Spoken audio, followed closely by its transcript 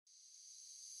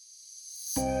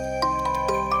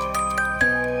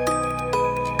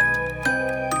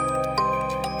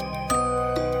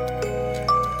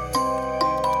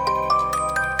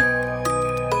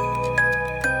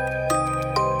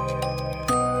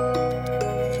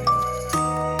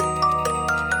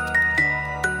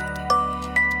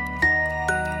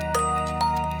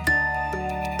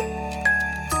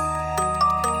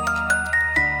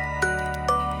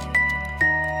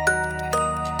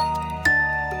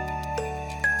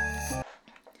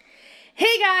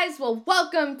Hey guys, well,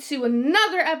 welcome to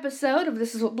another episode of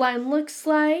This Is What Blind Looks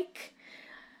Like.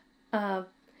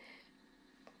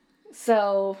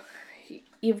 So,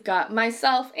 you've got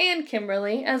myself and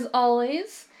Kimberly, as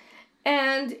always,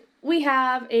 and we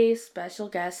have a special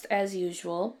guest, as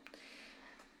usual.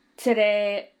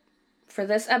 Today, for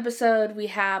this episode, we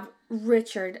have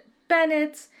Richard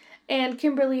Bennet, and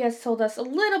Kimberly has told us a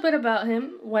little bit about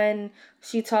him when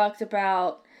she talked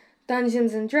about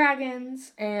Dungeons and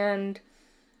Dragons and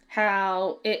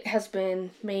how it has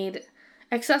been made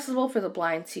accessible for the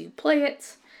blind to play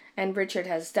it, and Richard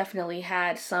has definitely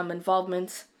had some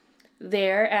involvement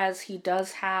there, as he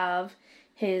does have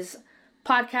his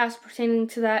podcast pertaining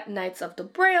to that, Knights of the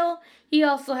Braille. He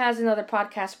also has another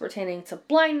podcast pertaining to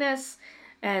blindness,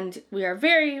 and we are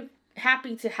very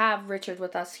happy to have Richard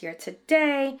with us here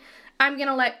today. I'm going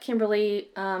to let Kimberly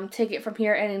take it from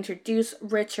here and introduce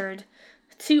Richard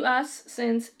to us,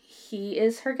 since he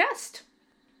is her guest.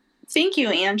 Thank you,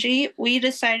 Angie. We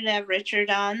decided to have Richard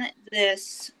on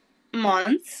this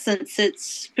month since it's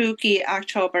spooky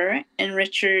October, and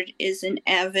Richard is an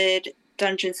avid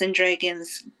Dungeons and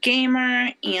Dragons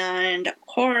gamer and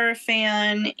horror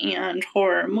fan and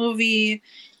horror movie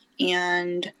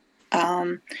and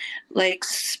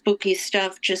likes spooky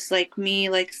stuff just like me,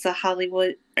 likes the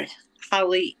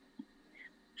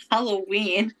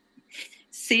Halloween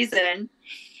season.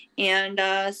 And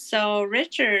so,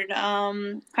 Richard, how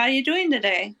are you doing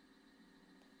today?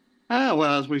 Well,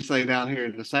 as we say down here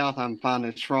in the South, I'm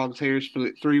finding frog's hair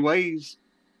split three ways.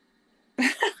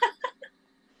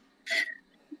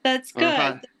 That's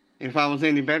good. If I was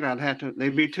any better,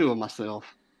 there'd be two of myself.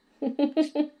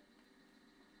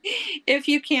 If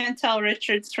you can't tell,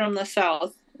 Richard's from the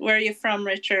South. Where are you from,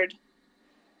 Richard?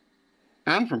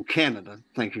 I'm from Canada.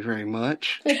 Thank you very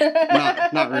much.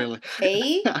 not really.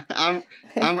 I'm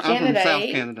from South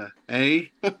Canada.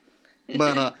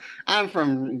 But I'm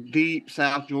from deep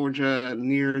South Georgia,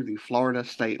 near the Florida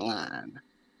state line.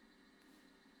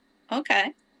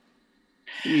 Okay.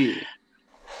 Yeah.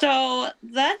 So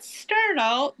let's start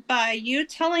out by you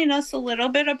telling us a little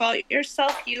bit about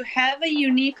yourself. You have a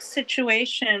unique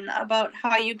situation about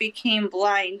how you became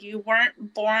blind. You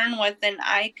weren't born with an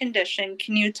eye condition.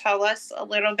 Can you tell us a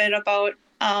little bit about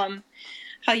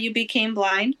how you became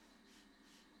blind?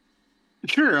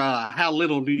 Sure. How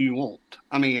little do you want?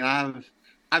 I mean,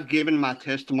 I've given my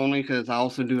testimony because I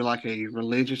also do like a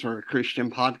religious or a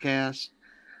Christian podcast.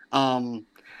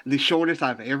 The shortest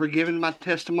I've ever given my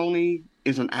testimony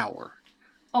is an hour.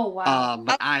 Oh, wow.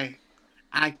 But I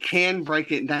can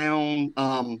break it down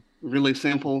really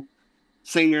simple.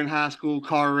 Senior in high school,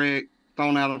 car wreck,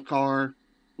 thrown out of car,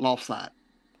 lost sight.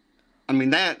 I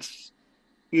mean, that's,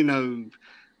 being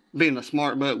a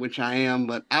smart butt, which I am,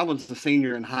 but I was a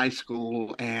senior in high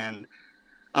school and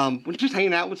was just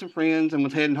hanging out with some friends and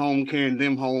was heading home, carrying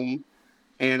them home.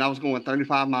 And I was going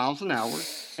 35 miles an hour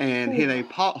and hit a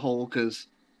pothole because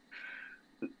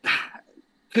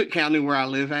Cook County, where I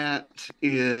live at,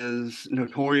 is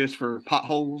notorious for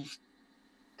potholes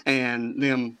and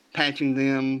them patching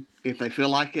them if they feel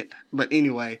like it. But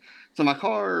anyway, so my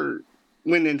car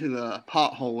went into the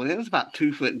pothole, and it was about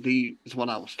 2 foot deep, is what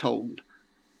I was told.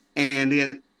 And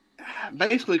it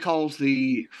basically caused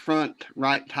the front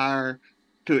right tire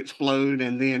to explode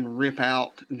and then rip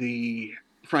out the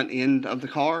front end of the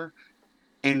car.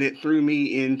 And it threw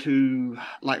me into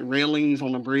like railings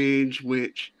on a bridge,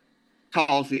 which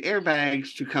caused the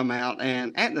airbags to come out.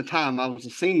 And at the time, I was a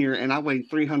senior and I weighed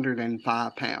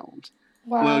 305 pounds.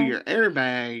 Wow. Well, your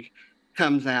airbag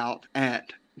comes out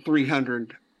at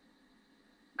 300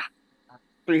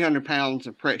 pounds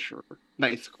of pressure,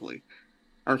 basically,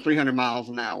 or 300 miles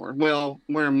an hour. Well,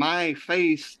 where my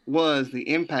face was, the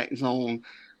impact zone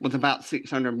was about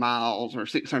 600 miles or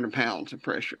 600 pounds of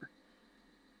pressure.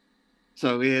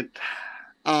 So it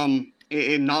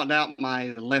knocked out my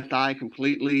left eye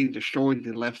completely, destroyed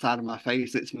the left side of my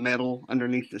face. It's metal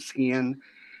underneath the skin.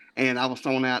 And I was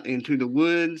thrown out into the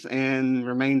woods and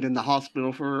remained in the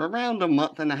hospital for around a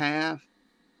month and a half.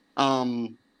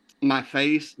 My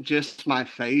face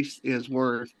is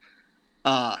worth,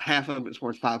 half of it's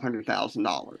worth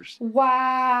 $500,000.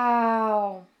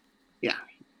 Wow. Yeah.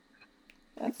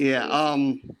 That's yeah.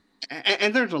 crazy.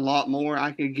 And there's a lot more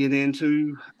I could get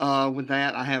into with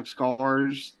that. I have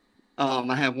scars.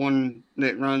 I have one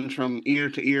that runs from ear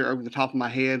to ear over the top of my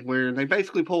head, where they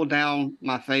basically pulled down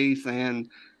my face and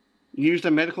used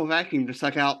a medical vacuum to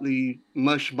suck out the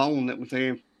mush bone that was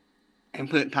there and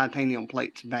put titanium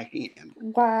plates back in.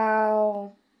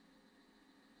 Wow.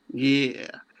 Yeah.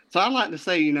 So I like to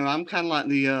say, I'm kind of like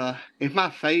if my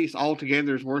face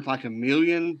altogether is worth like $1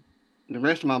 million, the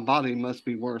rest of my body must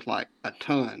be worth like a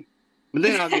ton. But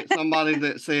then I'll get somebody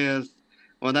that says,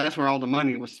 well, that's where all the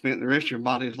money was spent. The rest of your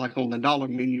body is like on the dollar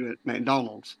menu at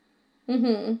McDonald's.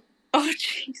 Oh,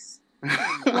 jeez.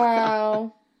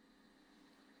 Wow.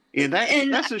 Yeah,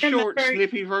 that's a short,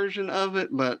 snippy version of it,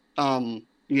 but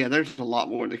yeah, there's a lot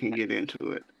more that can get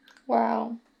into it.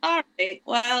 Wow. All right.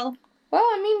 Well,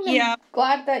 I mean, yeah. I'm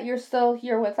glad that you're still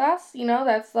here with us. You know,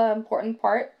 that's the important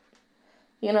part.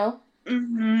 You know?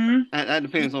 Mm-hmm. That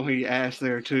depends on who you ask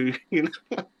there, too. You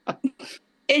know?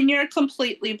 And you're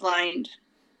completely blind.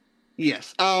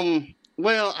 Yes.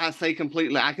 Well, I say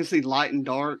completely. I can see light and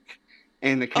dark,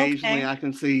 and occasionally I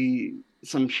can see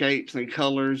some shapes and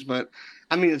colors, but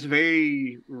I mean, it's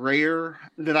very rare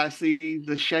that I see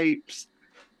the shapes.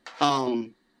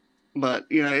 But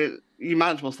you know, you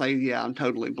might as well say, yeah, I'm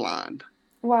totally blind.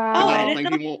 Wow. Oh, I don't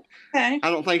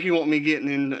think you want me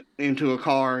getting into a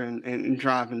car and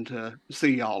driving to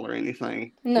see y'all or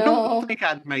anything. No. I don't think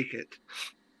I'd make it.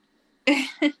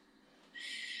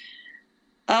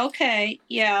 Okay,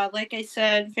 yeah, like I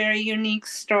said, very unique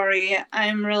story.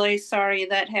 I'm really sorry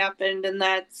that happened, and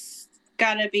that's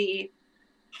gotta be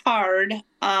hard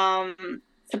to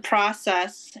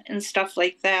process and stuff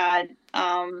like that.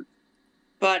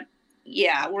 But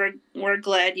yeah, we're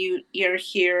glad you're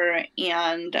here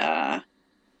and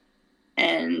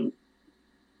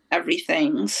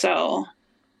everything. So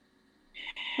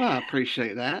I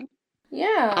appreciate that.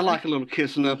 Yeah. I like a little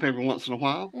kissing up every once in a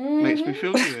while. Makes me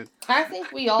feel good. I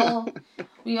think we all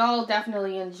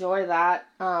definitely enjoy that,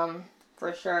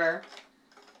 for sure.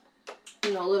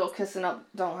 You know, a little kissing up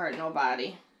don't hurt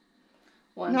nobody.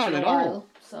 Not at all.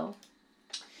 So.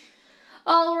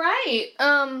 All right.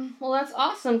 Well, that's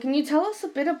awesome. Can you tell us a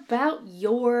bit about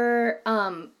your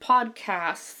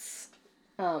podcasts?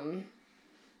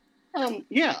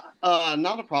 Yeah.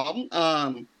 Not a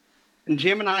problem.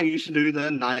 Jim and I used to do the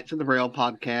Knights of the Braille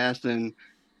podcast, and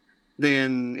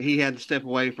then he had to step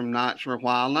away from Knights for a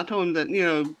while. And I told him that, you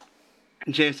know,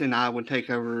 Jesse and I would take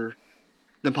over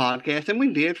the podcast, and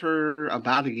we did for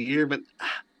about a year. But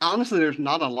honestly, there's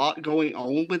not a lot going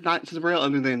on with Knights of the Braille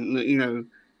other than, you know,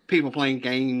 people playing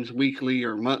games weekly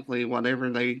or monthly,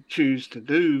 whatever they choose to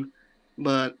do.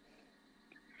 But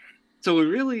so we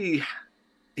really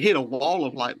hit a wall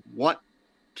of like what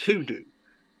to do.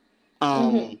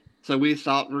 So we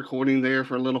stopped recording there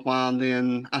for a little while, and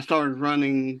then I started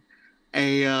running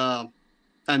a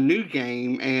new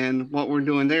game, and what we're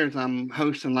doing there is I'm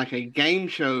hosting like a game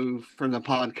show for the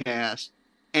podcast,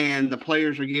 and the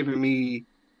players are giving me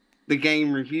the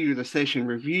game review, the session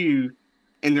review,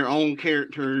 in their own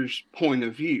character's point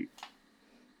of view.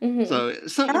 So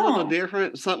something a little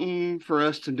different, something for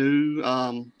us to do,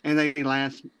 and they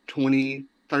last 20,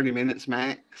 30 minutes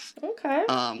max. Okay.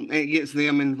 It gets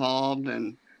them involved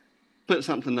and put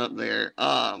something up there.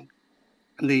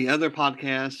 The other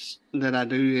podcasts that I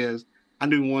do is I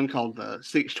do one called the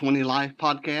 620 Life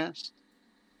podcast.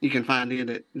 You can find it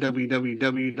at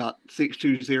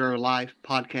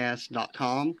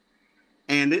www.620lifepodcast.com.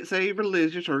 And it's a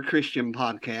religious or Christian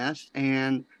podcast.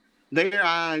 And there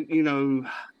I, you know,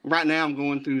 right now I'm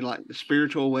going through like the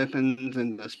spiritual weapons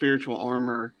and the spiritual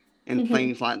armor and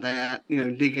things like that, you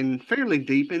know, digging fairly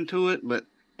deep into it, but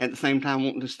at the same time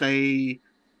wanting to stay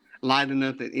light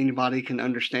enough that anybody can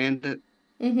understand it.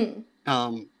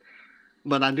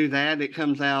 But I do that. It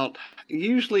comes out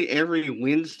usually every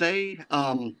Wednesday.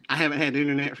 I haven't had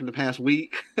internet for the past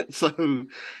week, so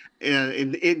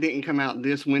it didn't come out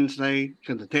this Wednesday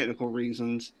because of technical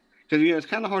reasons. Because, you know, it's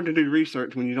kind of hard to do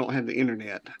research when you don't have the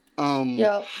internet.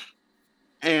 Yep.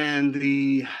 And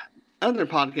the other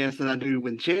podcast that I do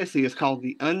with Jesse is called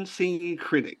The Unseen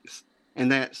Critics.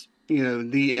 And that's, you know,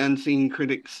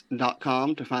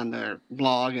 theunseencritics.com to find their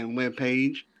blog and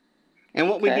webpage. And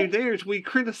what we do there is we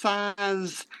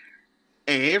criticize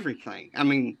everything. I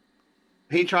mean,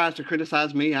 he tries to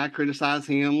criticize me, I criticize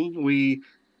him. We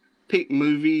pick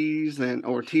movies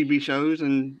or TV shows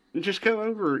and just go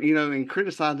over, you know, and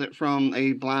criticize it from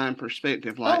a blind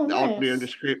perspective, like the audio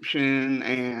description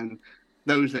and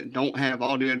those that don't have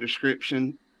audio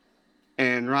description.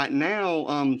 And right now,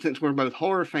 since we're both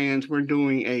horror fans, we're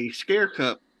doing a Scare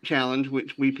Cup challenge,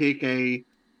 which we pick a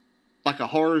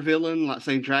horror villain, like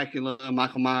say Dracula,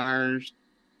 Michael Myers,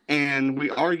 and we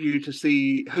argue to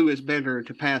see who is better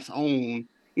to pass on,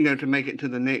 you know, to make it to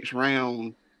the next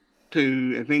round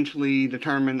to eventually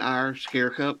determine our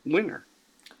Scare Cup winner.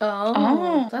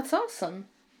 Oh, that's awesome.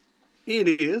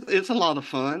 It is. It's a lot of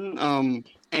fun.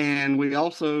 And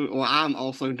I'm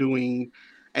also doing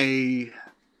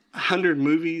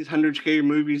 100 scary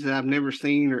movies that I've never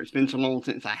seen, or it's been so long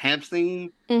since I have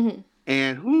seen.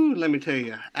 And let me tell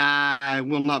you, I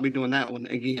will not be doing that one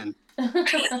again.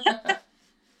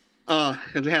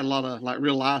 Because they had a lot of like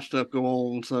real life stuff go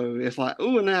on, so it's like,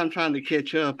 oh, now I'm trying to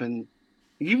catch up, and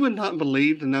you would not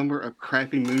believe the number of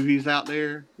crappy movies out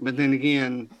there. But then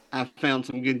again, I've found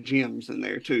some good gems in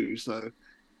there too. So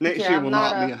next year will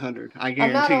not be 100. I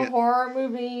guarantee it. I'm not a horror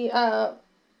movie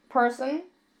person.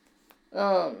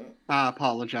 I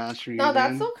apologize for you. No,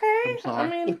 that's okay. I'm sorry.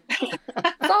 I mean,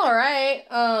 it's all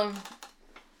right.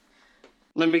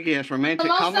 Let me guess, romantic the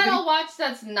most comedy? that I'll watch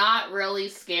that's not really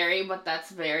scary, but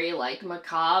that's very like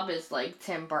macabre is like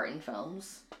Tim Burton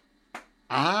films.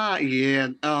 Ah, yeah.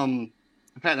 In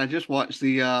fact, I just watched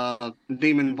the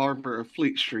Demon Barber of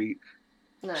Fleet Street.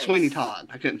 Nice. Sweeney Todd.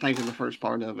 I couldn't think of the first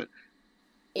part of it.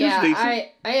 Yeah,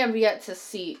 I have yet to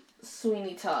see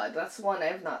Sweeney Todd. That's one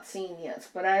I've not seen yet,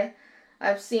 but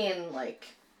I've seen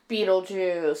like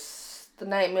Beetlejuice, The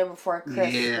Nightmare Before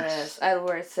Christmas, Yes.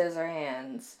 Edward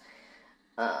Scissorhands,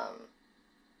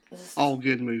 all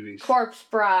good movies. Corpse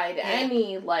Bride,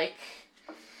 any like,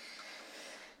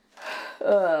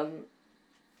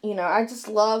 I just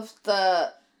love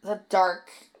the dark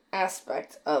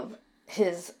aspect of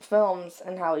his films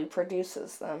and how he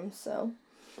produces them. So.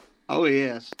 Oh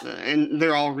yes, and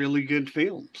they're all really good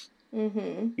films.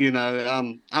 Mm-hmm.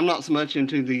 I'm not so much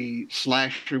into the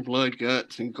slasher, blood,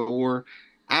 guts, and gore.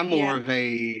 I'm more of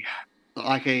a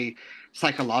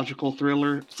psychological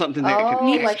thriller, something that could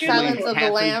actually like Silence happen. of the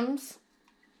Lambs.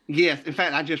 Yes, in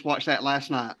fact, I just watched that last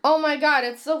night. Oh my god,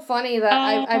 it's so funny that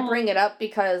I bring it up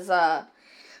because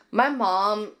my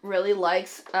mom really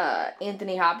likes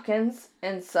Anthony Hopkins,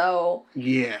 and so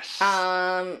yes,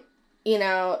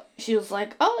 she was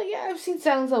like, "Oh yeah, I've seen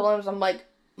Silence of the Lambs." I'm like,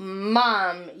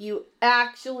 "Mom, you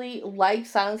actually like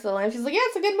Silence of the Lambs?" She's like, "Yeah,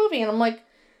 it's a good movie," and I'm like,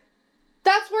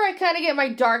 "That's where I kind of get my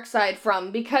dark side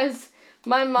from because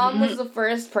my mom was the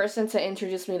first person to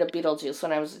introduce me to Beetlejuice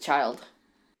when I was a child."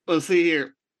 Well, see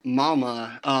here,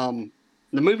 Mama.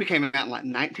 The movie came out in like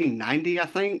 1990, I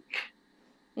think.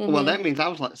 Mm-hmm. Well, that means I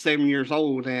was like 7 years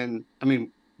old, and I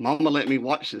mean, Mama let me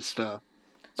watch this stuff.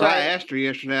 So I asked her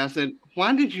yesterday, I said,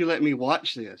 "Why did you let me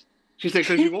watch this?" She said,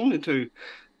 "Because you wanted to."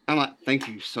 I'm like, "Thank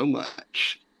you so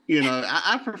much."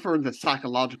 I prefer the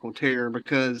psychological terror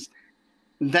because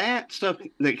that stuff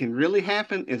that can really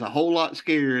happen is a whole lot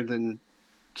scarier than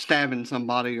stabbing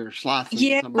somebody or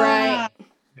slicing somebody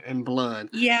in blood.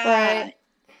 Yeah. Right.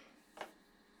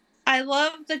 I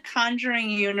love the Conjuring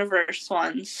universe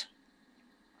ones.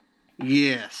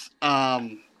 Yes.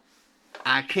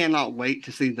 I cannot wait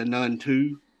to see The Nun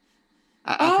 2.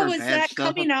 Is that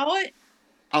coming out?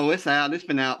 Oh, it's out. It's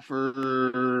been out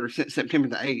since September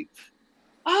the 8th.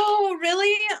 Oh,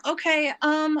 really? Okay.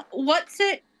 What's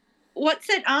it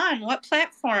on? What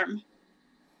platform?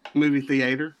 Movie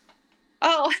theater.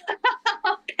 Oh,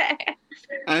 okay.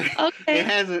 Okay.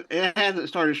 It hasn't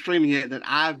started streaming yet that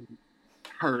I've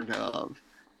heard of.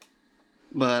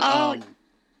 But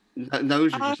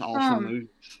those are just awesome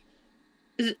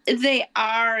movies.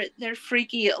 They're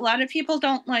freaky. A lot of people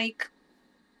don't like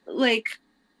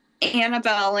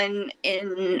Annabelle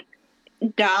and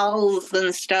dolls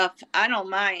and stuff. I don't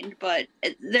mind, but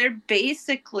they're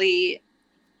basically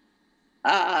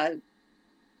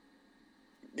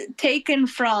taken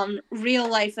from real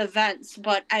life events.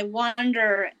 But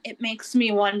it makes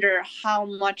me wonder how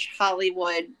much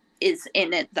Hollywood is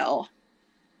in it, though.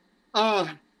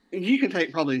 You can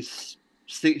take probably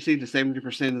 60 to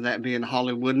 70% of that being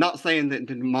Hollywood. Not saying that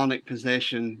the demonic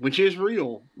possession, which is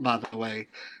real, by the way,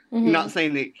 not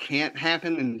saying it can't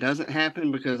happen and doesn't happen,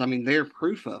 because I mean they're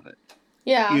proof of it.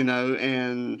 Yeah.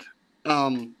 And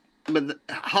but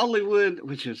Hollywood,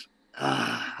 which is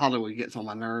Hollywood gets on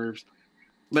my nerves.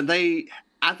 But I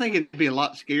think it'd be a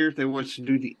lot scarier if they was to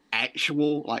do the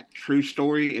actual like true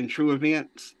story and true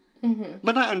events.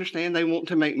 But I understand they want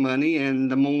to make money, and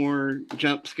the more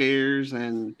jump scares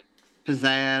and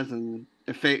pizzazz and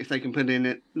effects they can put in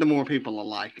it, the more people will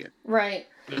like it. Right.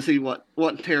 But see, what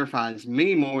terrifies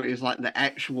me more is like the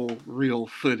actual real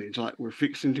footage. Like we're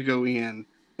fixing to go in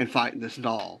and fight this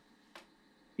doll.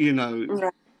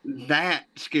 That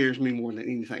scares me more than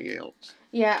anything else.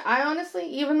 Yeah, I honestly,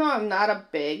 even though I'm not a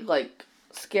big like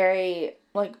scary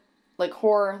like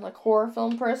horror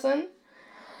film person,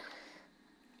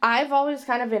 I've always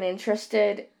kind of been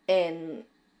interested in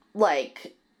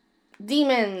like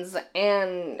demons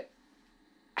and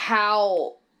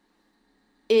how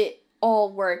it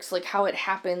all works, like how it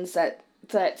happens that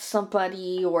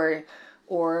somebody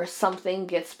or something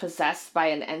gets possessed by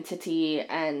an entity,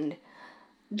 and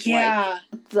how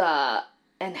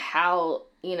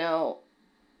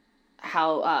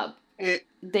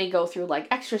they go through like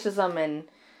exorcism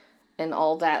and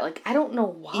all that. Like I don't know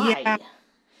why. Yeah.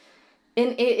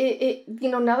 And it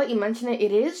now that you mention it,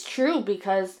 it is true,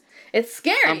 because It's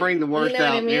scary. I bring the worst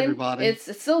out in everybody.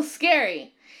 It's still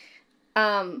scary.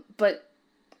 But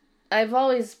I've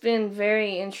always been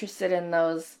very interested in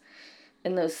those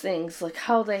things, like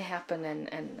how they happen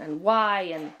and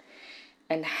why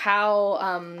and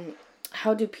how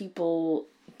do people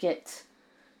get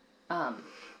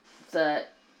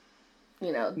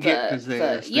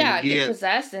get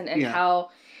possessed and how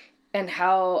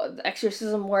the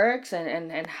exorcism works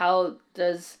and how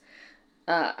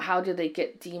do they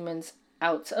get demons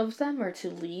out of them or to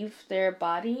leave their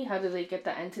body? How do they get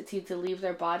the entity to leave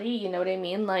their body? You know what I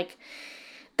mean? Like,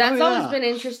 that's always been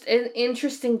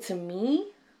interesting to me.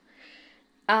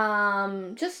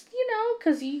 Just,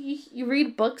 because you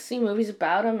read books, see movies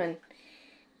about them, and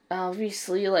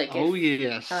obviously, like,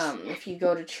 if you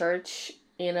go to church,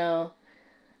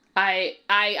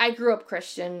 I grew up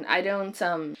Christian. I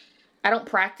don't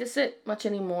practice it much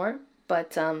anymore,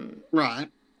 but right.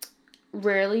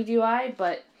 Rarely do I,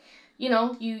 but you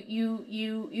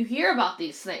hear about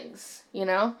these things,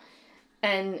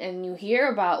 and you hear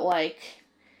about, like,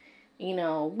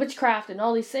 witchcraft and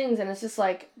all these things, and it's just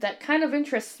like that kind of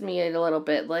interests me a little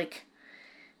bit, like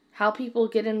how people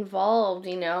get involved,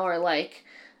 or like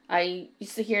I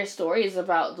used to hear stories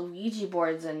about the Ouija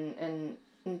boards and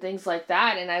things like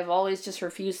that, and I've always just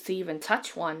refused to even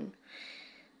touch one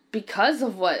because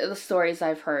of what the stories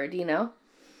I've heard,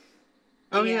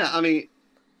 Oh yeah, I mean,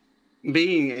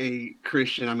 being a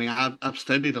Christian, I mean, I've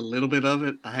studied a little bit of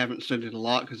it. I haven't studied a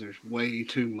lot because there's way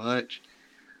too much.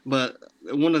 But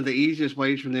one of the easiest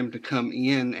ways for them to come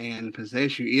in and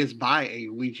possess you is by a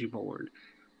Ouija board,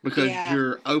 because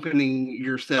you're opening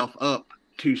yourself up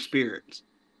to spirits.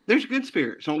 There's good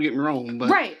spirits, don't get me wrong, but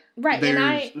right.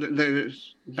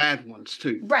 There's bad ones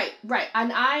too. Right.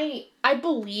 And I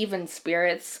believe in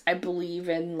spirits. I believe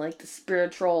in, like, the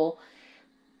spiritual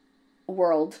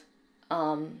world.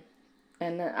 And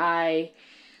I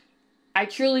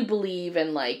truly believe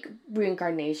in, like,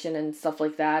 reincarnation and stuff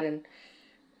like that. And,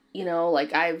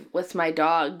 like, with my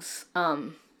dogs,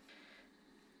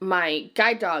 my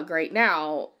guide dog right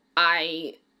now,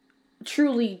 I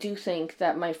truly do think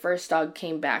that my first dog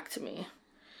came back to me.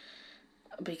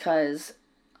 Because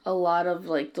a lot of,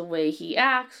 like, the way he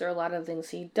acts or a lot of things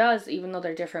he does, even though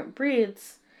they're different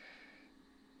breeds,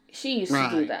 she used to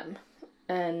do them.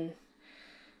 And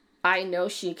I know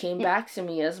she came back to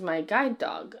me as my guide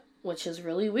dog, which is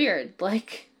really weird.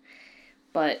 Like,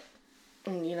 but,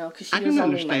 because she was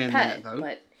only my pet.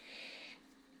 But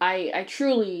I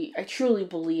truly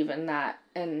believe in that.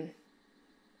 And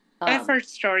I've heard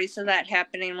stories of that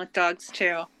happening with dogs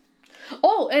too.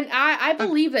 Oh, and I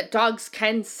believe that dogs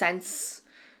can sense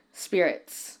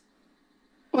spirits.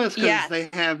 Well, it's because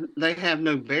they have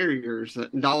no barriers.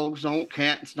 Dogs don't,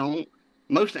 cats don't,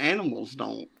 most animals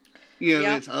don't.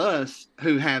 It's us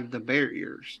who have the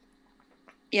barriers.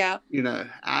 Yeah.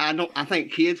 I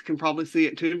think kids can probably see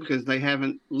it too because they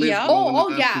haven't lived. Yeah. Oh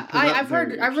yeah. I've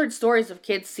heard stories of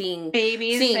kids seeing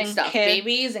babies stuff.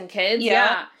 Babies and kids.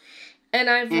 Yeah. And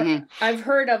I've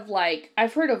heard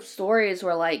of stories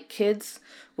where, like, kids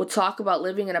would talk about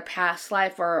living in a past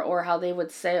life or how they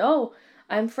would say, "Oh,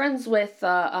 I'm friends with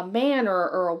a man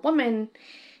or a woman,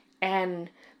 and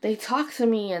they talk to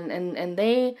me and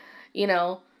they,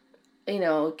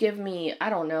 give me, I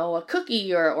don't know, a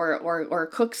cookie or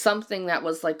cook something that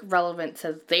was, like, relevant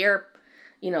to their,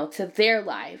 to their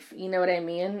life." You know what I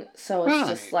mean? So it's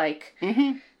just like,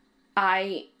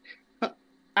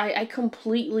 I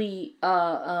completely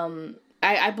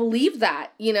I believe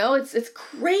that, it's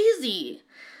crazy.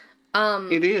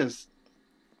 It is.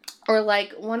 Or,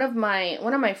 like, one of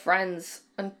my friends,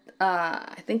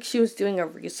 I think she was doing a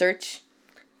research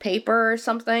paper or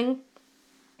something.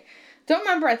 Don't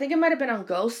remember. I think it might have been on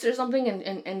ghosts or something,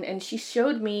 and she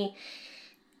showed me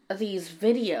these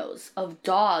videos of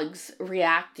dogs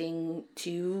reacting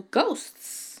to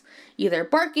ghosts, either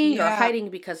barking or hiding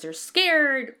because they're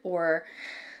scared, or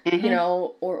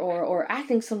or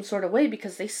acting some sort of way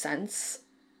because they sense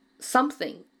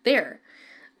something there,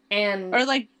 and or,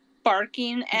 like,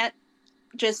 barking at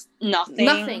just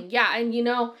nothing. Yeah. And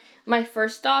my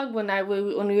first dog, when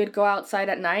we would go outside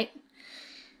at night,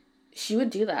 she would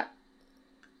do that.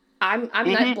 I'm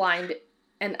night blind,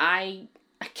 and I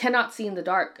cannot see in the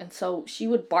dark, and so she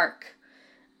would bark,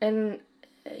 and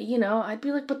I'd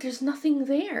be like, but there's nothing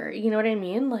there. You know what I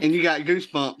mean? Like, and you got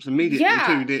goosebumps immediately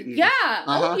too, didn't you? Yeah.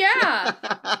 Oh yeah.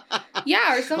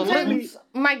 Yeah. Or sometimes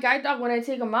my guide dog, when I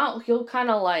take him out, he'll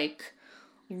kind of, like,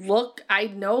 look. I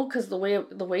know because the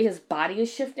way his body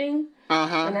is shifting,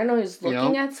 and I know he's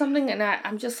looking at something, and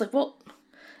I'm just like, well,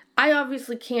 I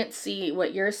obviously can't see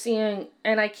what you're seeing,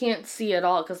 and I can't see at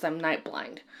all because I'm night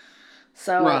blind.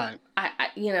 So, Right.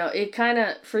 it kind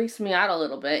of freaks me out a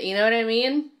little bit. You know what I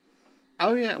mean?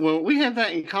 Oh, yeah. Well, we have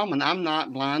that in common. I'm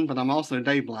not blind, but I'm also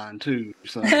day blind, too.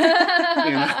 So, you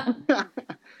know.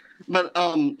 But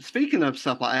speaking of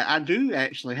stuff like that, I do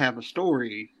actually have a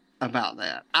story about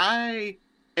that.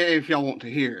 If y'all want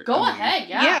to hear it. Go ahead,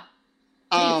 yeah.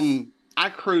 Please. I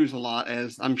cruise a lot,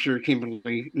 as I'm sure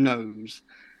Kimberly knows.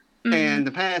 Mhm. And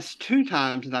the past 2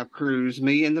 times that I've cruised,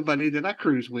 me and the buddy that I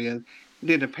cruise with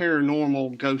did a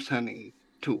paranormal ghost hunting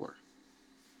tour.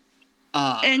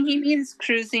 And he means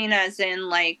cruising as in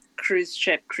like cruise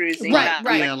ship cruising. Right, not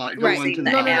right. Yeah, like going cruising to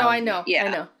the the No, app. I know.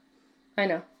 Yeah. I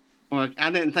know. Well, I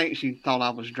didn't think she thought I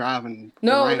was driving.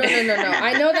 No. around.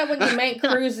 I know that when you meant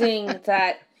cruising,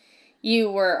 that you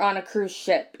were on a cruise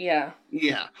ship. Yeah.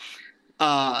 Yeah.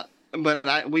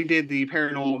 But we did the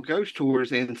paranormal ghost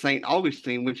tours in St.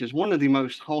 Augustine, which is one of the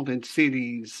most haunted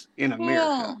cities in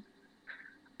America.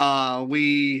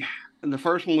 Cool. The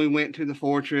first one we went to the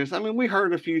fortress. I mean, we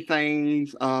heard a few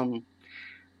things. He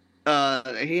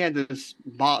had this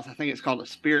box. I think it's called a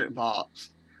spirit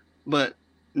box, but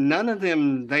none of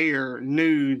them there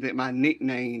knew that my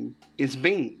nickname is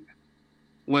Bean.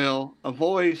 Well, a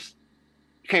voice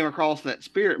came across that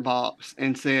spirit box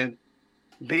and said,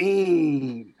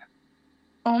 Bean.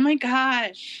 Oh my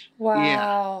gosh.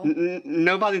 Wow. Yeah.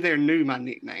 Nobody there knew my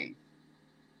nickname.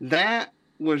 That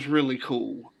was really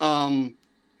cool.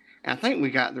 I think we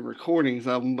got the recordings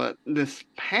of them, but this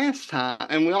past time,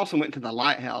 and we also went to the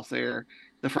lighthouse there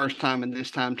the first time and this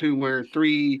time too, where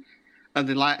 3 of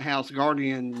the lighthouse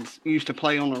guardians used to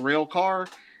play on a rail car,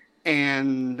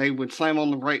 and they would slam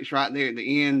on the brakes right there at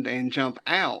the end and jump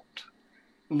out.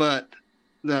 But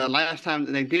the last time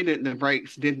that they did it, the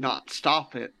brakes did not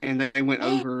stop it, and they went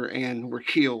over and were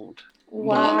killed.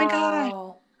 Wow. Oh my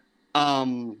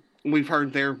God. We've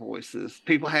heard their voices.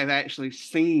 People have actually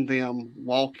seen them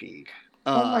walking.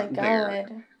 Oh my there.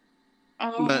 God.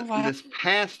 Oh, But wow. this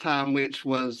past time, which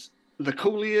was the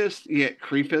coolest yet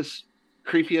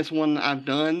creepiest one I've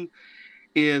done,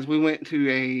 is we went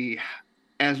to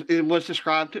as it was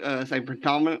described to us, a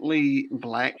predominantly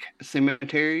black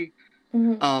cemetery.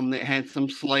 Mm-hmm. That had some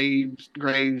slaves'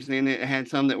 graves in it. It had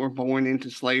some that were born into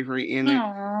slavery in it,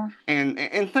 Aww.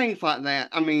 and things like that.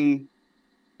 I mean,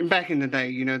 back in the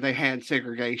day, they had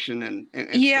segregation and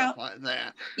Yeah. stuff like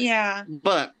that. Yeah.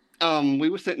 But we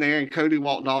were sitting there, and Cody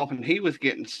walked off, and he was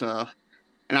getting stuff,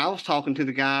 and I was talking to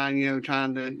the guy,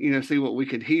 trying to see what we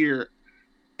could hear,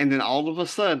 and then all of a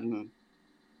sudden,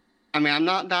 I mean, I'm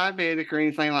not diabetic or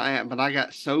anything like that, but I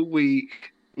got so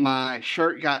weak, my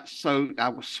shirt got soaked, I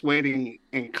was sweating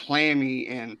and clammy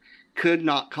and could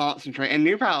not concentrate, and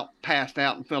near about passed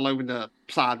out and fell over the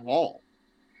side wall.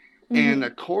 Mm-hmm. And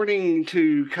according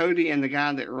to Cody and the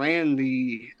guy that ran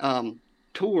the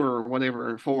tour or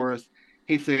whatever for us,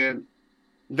 he said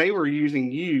they were using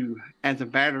you as a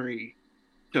battery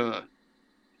to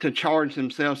charge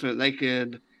themselves so that they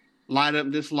could light up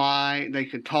this light, they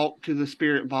could talk to the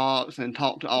spirit box and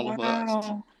talk to all of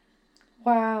us.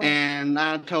 Wow. And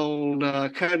I told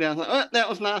Cody, I was like, oh, that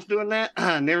was nice doing that.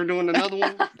 Never doing another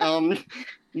one.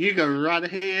 You go right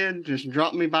ahead, just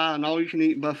drop me by an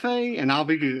all-you-can-eat buffet, and I'll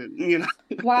be good.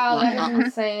 Wow, that is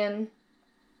insane.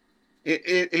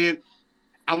 I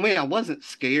mean, I wasn't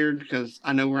scared because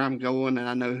I know where I'm going and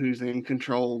I know who's in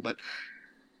control, but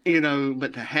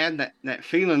but to have that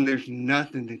feeling, there's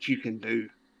nothing that you can do.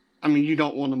 I mean, you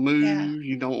don't want to move,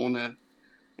 you don't want to,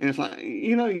 and it's like,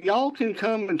 y'all can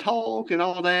come and talk and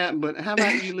all that, but how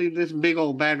about you leave this big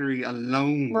old battery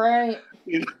alone? Right.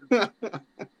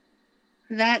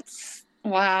 That's,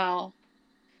 wow.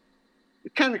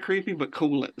 It's kind of creepy, but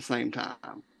cool at the same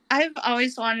time. I've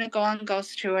always wanted to go on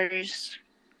ghost tours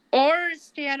or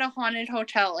stay at a haunted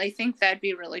hotel. I think that'd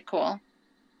be really cool.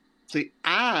 See,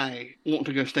 I want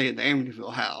to go stay at the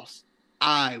Amityville house.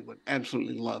 I would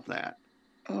absolutely love that.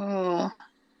 Oh,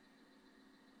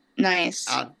 nice.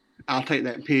 I'll take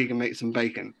that pig and make some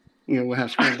bacon. We'll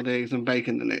have scrambled eggs and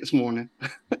bacon the next morning.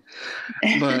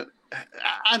 But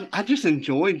I just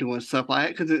enjoy doing stuff like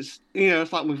that because it's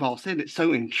like we've all said, it's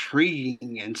so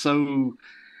intriguing and so,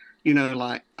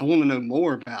 like I want to know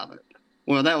more about it.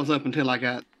 Well, that was up until I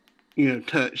got,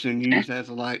 touched and used as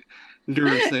a like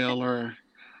Duracell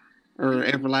or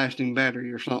everlasting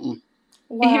battery or something.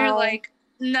 Wow. You're like,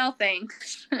 no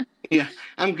thanks. Yeah,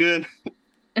 I'm good.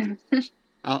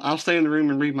 I'll stay in the room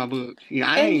and read my book.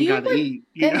 I ain't got to eat.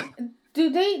 Do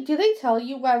they tell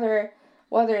you whether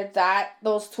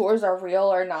those tours are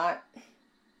real or not?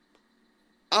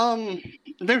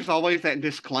 There's always that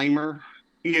disclaimer,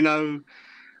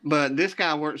 but this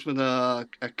guy works with a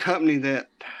company that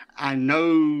I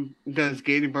know does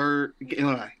Gettysburg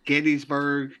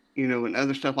and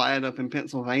other stuff like that up in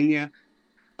Pennsylvania.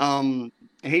 And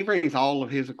he brings all of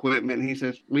his equipment. And he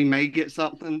says, we may get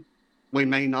something, we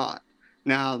may not.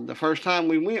 Now, the first time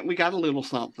we went, we got a little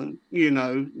something,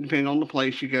 depending on the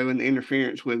place you go and the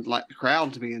interference with like the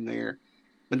crowds being there.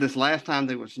 But this last time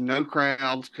there was no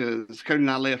crowds because Cody and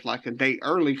I left like a day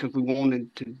early because we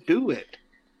wanted to do it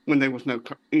when there was no,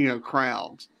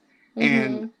 crowds. Mm-hmm.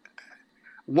 And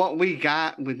what we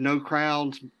got with no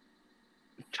crowds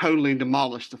totally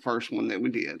demolished the first one that we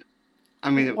did.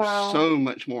 I mean, it was so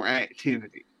much more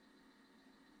activity.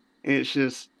 It's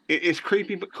just, it's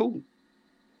creepy but cool.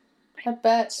 I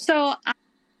bet. So,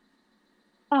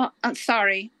 I'm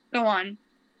sorry. Go on.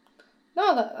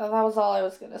 No, that was all I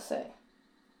was going to say.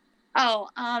 Oh,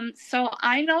 so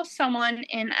I know someone,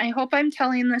 and I hope I'm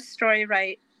telling this story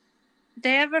right.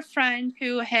 They have a friend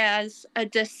who has a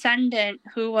descendant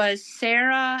who was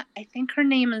Sarah. I think her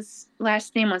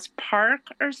last name was Park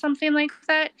or something like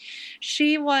that.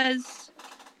 She was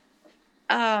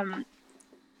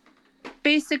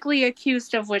basically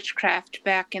accused of witchcraft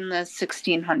back in the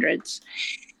 1600s. Mm-hmm.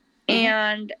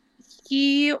 And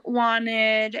he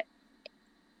wanted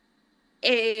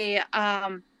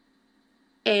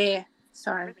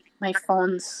sorry, my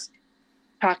phone's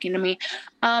talking to me.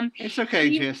 It's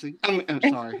okay, Jesse. I'm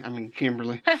sorry. I mean,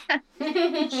 Kimberly.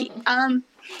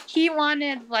 He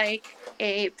wanted like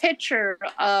a picture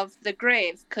of the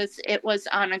grave because it was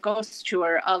on a ghost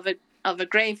tour of a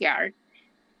graveyard.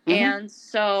 Mm-hmm. And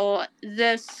so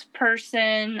this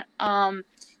person,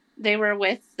 they were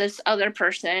with this other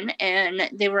person and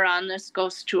they were on this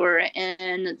ghost tour,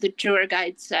 and the tour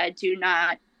guide said, do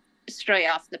not stray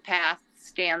off the path,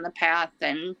 stay on the path,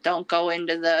 and don't go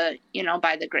into the,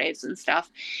 by the graves and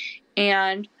stuff.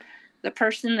 And the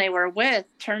person they were with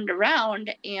turned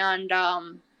around, and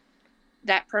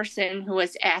that person who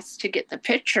was asked to get the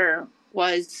picture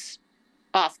was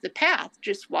off the path,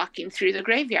 just walking through the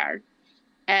graveyard.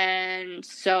 And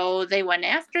so they went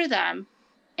after them,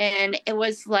 and it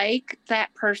was like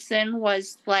that person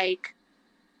was like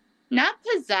not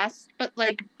possessed, but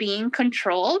like being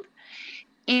controlled.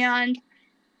 And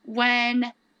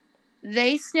when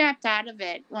they snapped out of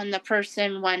it, when the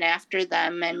person went after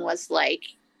them and was like,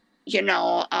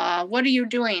 what are you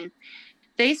doing?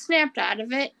 They snapped out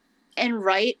of it, and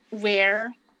right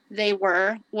where they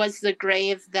were was the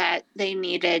grave that they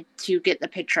needed to get the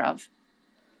picture of.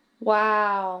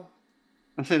 Wow.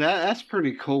 I say that's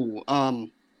pretty cool.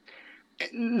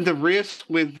 The risk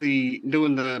with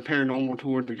doing the paranormal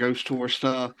tour, the ghost tour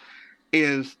stuff,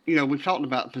 is, we've talked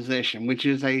about possession, which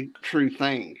is a true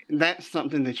thing. That's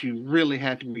something that you really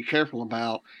have to be careful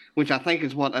about, which I think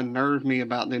is what unnerved me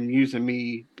about them using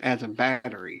me as a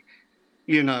battery,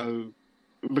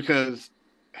 because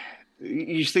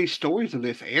you see stories of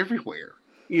this everywhere,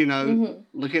 mm-hmm.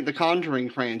 Look at the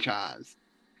Conjuring franchise,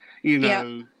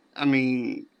 I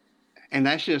mean, and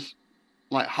that's just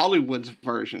like Hollywood's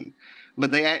version, but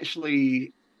they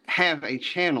actually have a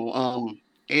channel,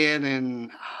 Ed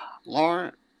and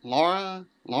Lauren.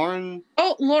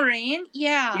 Oh, Lorraine.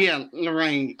 Yeah. Yeah,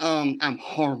 Lorraine. I'm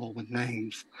horrible with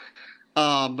names.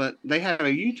 But they have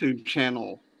a YouTube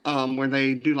channel, where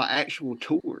they do like actual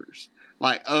tours,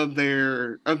 like of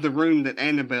the room that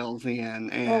Annabelle's in.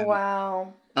 And, oh,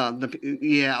 wow.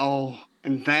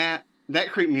 And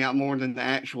that creeped me out more than the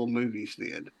actual movies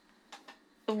did.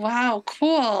 Wow,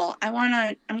 cool.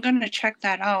 I'm gonna check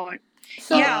that out.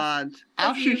 So, yeah.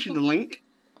 I'll shoot you the link.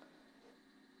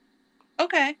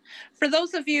 Okay. For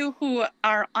those of you who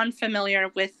are unfamiliar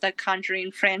with the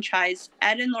Conjuring franchise,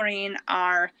 Ed and Lorraine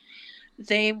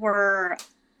were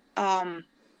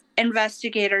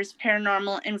investigators,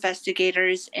 paranormal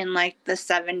investigators in like the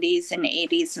 70s and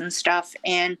 80s and stuff.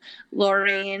 And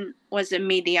Lorraine was a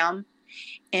medium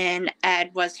and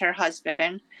Ed was her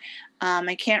husband.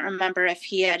 I can't remember if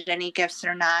he had any gifts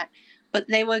or not, but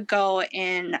they would go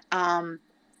and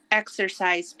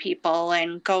exorcise people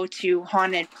and go to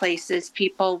haunted places.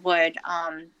 People would,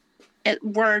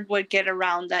 word would get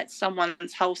around that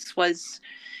someone's house was,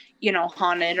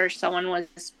 haunted or someone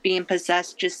was being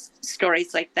possessed, just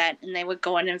stories like that. And they would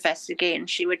go and investigate, and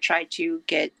she would try to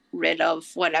get rid of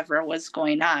whatever was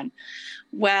going on.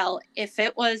 Well, if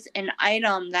it was an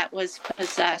item that was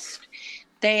possessed,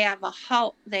 they have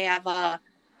a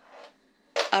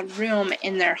room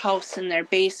in their house, in their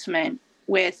basement,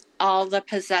 with all the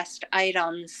possessed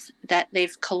items that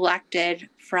they've collected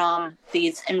from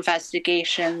these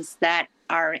investigations that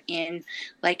are in,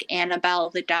 like Annabelle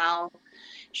the doll.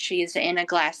 She's in a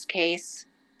glass case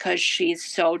because she's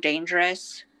so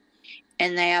dangerous.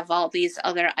 And they have all these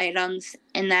other items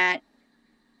in that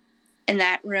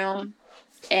room.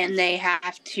 And they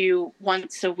have to,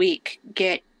 once a week,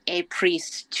 get a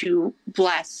priest to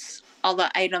bless all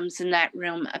the items in that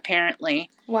room, apparently.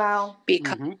 Wow.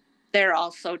 Because they're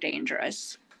all so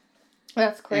dangerous.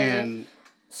 That's crazy. And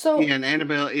and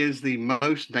Annabelle is the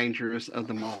most dangerous of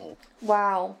them all.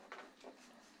 Wow.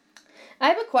 I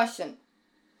have a question.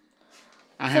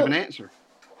 I have an answer.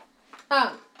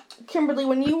 Kimberly,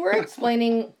 when you were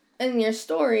explaining in your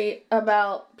story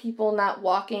about people not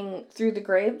walking through the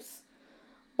graves,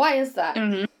 why is that?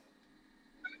 Mm-hmm.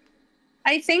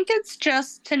 I think it's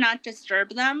just to not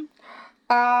disturb them.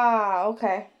 Ah,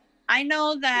 okay. I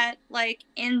know that, like,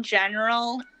 in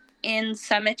general, in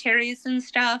cemeteries and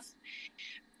stuff,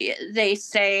 they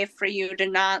say for you to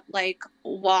not, like,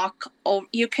 walk over.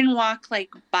 You can walk,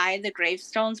 like, by the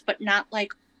gravestones, but not,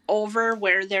 like, over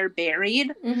where they're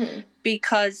buried,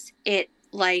 because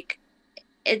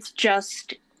it's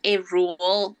just a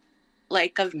rule,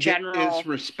 like, of general. It's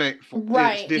respectful.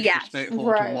 Right. It's disrespectful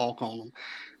to walk on them.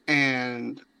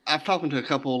 And I've talked to a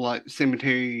couple, like,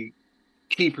 cemetery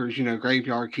keepers,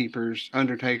 graveyard keepers,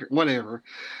 undertaker, whatever.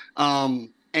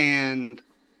 And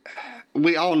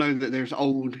we all know that there's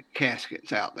old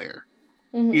caskets out there,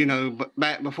 but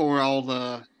back before all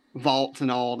the vaults and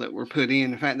all that were put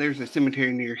in fact, there's a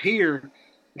cemetery near here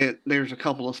that there's a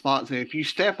couple of spots that if you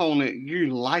step on it, you're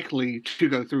likely to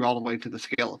go through all the way to the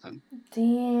skeleton.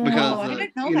 Damn. Because I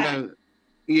didn't know that.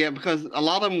 Yeah, because a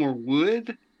lot of them were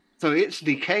wood, so it's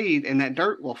decayed and that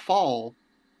dirt will fall,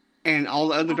 and all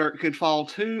the other dirt could fall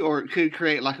too, or it could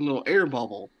create like a little air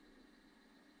bubble.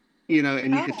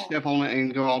 And you could step on it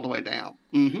and go all the way down.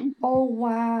 Oh,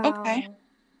 wow. Okay.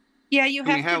 Yeah, you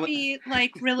have to be,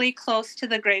 like, really close to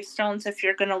the gravestones if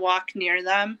you're going to walk near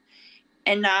them,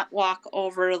 and not walk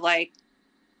over, like,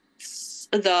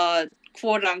 the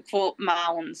quote-unquote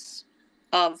mounds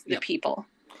of the people.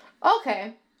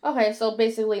 Okay. Okay, so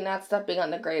basically not stepping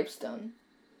on the gravestone.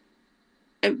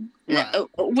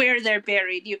 Where they're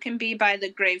buried. You can be by the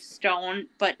gravestone,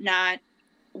 but not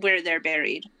where they're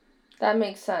buried. That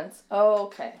makes sense.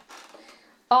 Okay.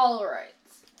 All right.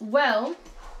 Well,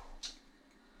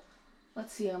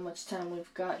 let's see how much time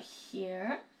we've got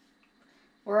here.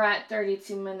 We're at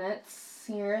 32 minutes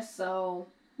here, so...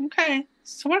 Okay,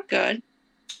 so we're good.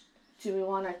 Do we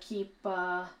want to keep...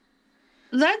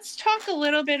 Let's talk a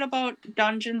little bit about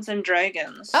Dungeons and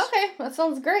Dragons. Okay, that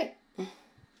sounds great.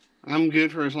 I'm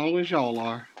good for as long as y'all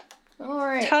are. All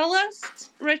right. Tell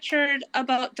us, Richard,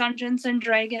 about Dungeons and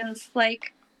Dragons,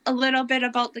 like a little bit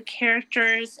about the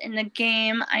characters in the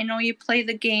game. I know you play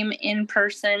the game in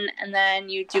person and then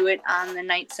you do it on the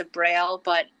Knights of Braille,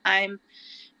 but I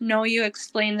know you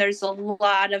explained there's a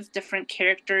lot of different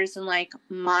characters and like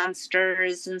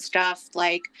monsters and stuff.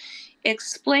 Like,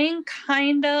 explain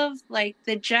kind of like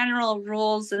the general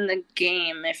rules in the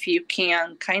game, if you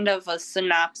can, kind of a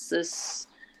synopsis,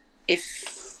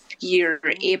 if you're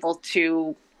able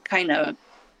to kind of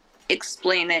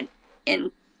explain it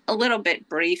in a little bit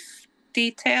brief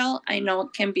detail. I know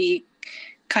it can be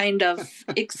kind of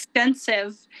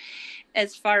extensive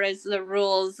as far as the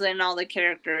rules and all the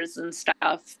characters and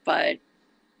stuff, but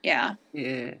yeah.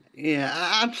 Yeah.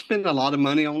 I've spent a lot of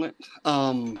money on it.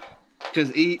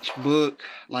 Because each book,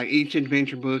 like each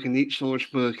adventure book and each source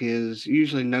book is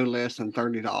usually no less than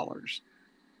 $30.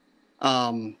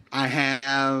 I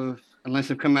have, unless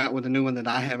they've come out with a new one that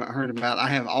I haven't heard about, I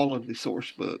have all of the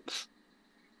source books.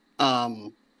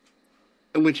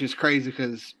 Which is crazy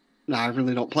because I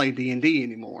really don't play D&D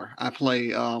anymore. I play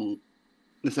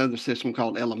this other system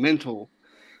called Elemental,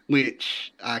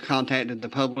 which I contacted the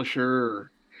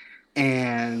publisher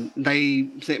and they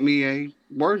sent me a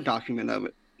Word document of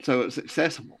it. So it's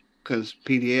accessible because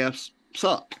PDFs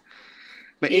suck.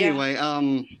 But anyway,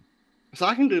 so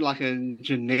I can do like a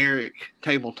generic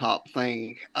tabletop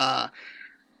thing.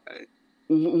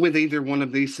 With either one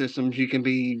of these systems, you can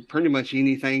be pretty much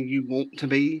anything you want to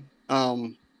be.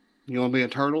 You want to be a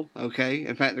turtle? Okay.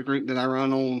 In fact, the group that I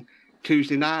run on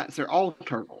Tuesday nights, they're all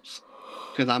turtles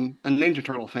because I'm a Ninja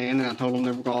Turtle fan and I told them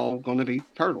they were all going to be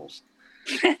turtles.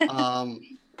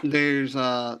 There's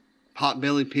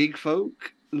potbelly pig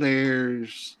folk.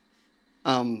 There's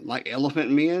like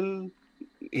elephant men.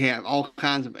 You have all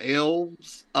kinds of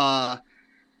elves.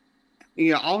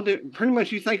 Pretty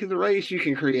much you think of the race, you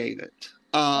can create it.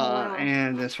 Wow.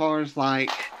 And as far as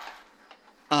like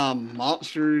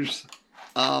monsters,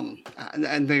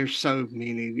 and there's so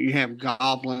many. You have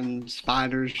goblins,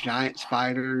 spiders, giant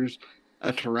spiders,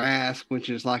 a Tarrasque, which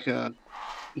is like a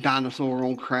dinosaur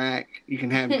on crack. You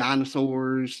can have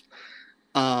dinosaurs,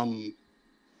 the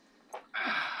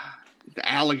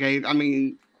alligator. I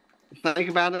mean, think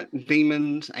about it.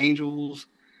 Demons, angels,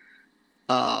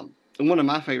 one of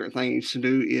my favorite things to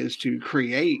do is to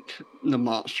create the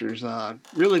monsters.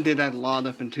 Really did that a lot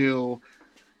up until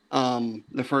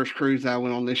the first cruise I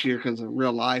went on this year because of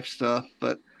real life stuff.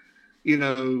 But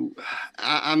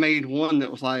I made one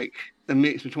that was like the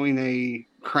mix between a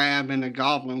crab and a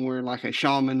goblin, where like a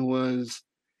shaman was,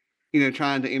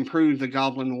 trying to improve the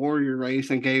goblin warrior race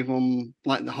and gave them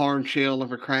like the hard shell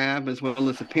of a crab as well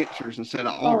as the pincers instead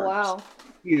of Oh, arms. wow.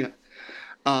 You know,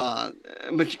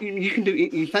 but you can do.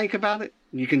 You think about it,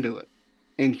 you can do it,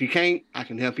 and if you can't, I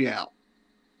can help you out.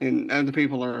 And other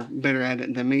people are better at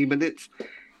it than me, but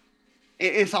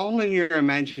it's all in your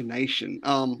imagination.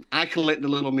 I collect the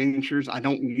little miniatures. I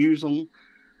don't use them.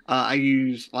 I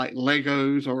use like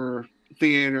Legos or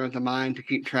theater of the mind to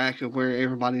keep track of where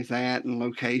everybody's at and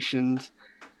locations.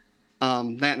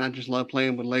 That and I just love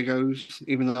playing with Legos,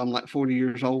 even though I'm like 40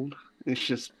 years old. It's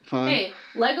just fun. Hey,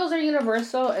 Legos are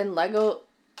universal, and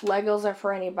Legos are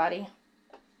for anybody.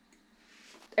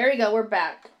 There you go. We're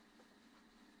back.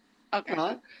 Okay. All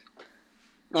right.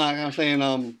 Like I was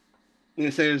saying,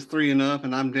 it says 3 and up,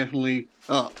 and I'm definitely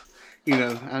up.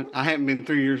 I haven't been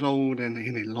 3 years old in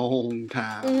a long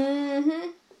time. Mm-hmm.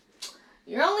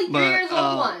 You're only 3 years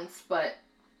old once, but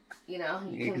you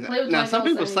can play with now. Some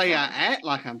people anytime. say I act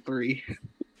like I'm 3.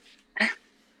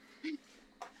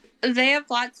 They have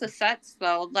lots of sets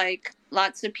though. Like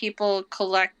lots of people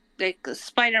collect like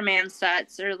Spider-Man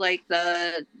sets, or like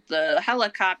the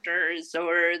helicopters,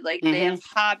 or like they have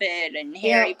Hobbit and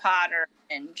Harry Potter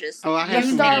and just I have the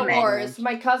some Star Harry Wars. Potter.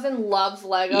 My cousin loves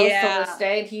Legos to this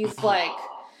day. He's like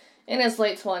in his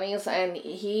late 20s, and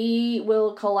he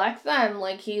will collect them.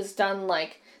 Like he's done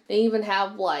like they even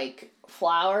have like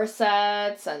flower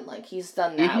sets, and like he's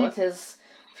done that with his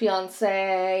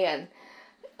fiance, and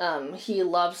he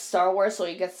loves Star Wars, so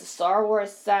he gets the Star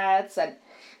Wars sets. And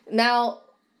now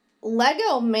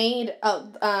Lego made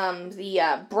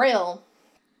the Braille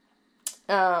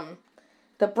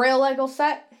Lego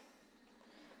set.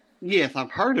 Yes, I've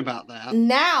heard about that.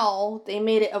 Now they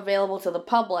made it available to the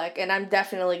public, and I'm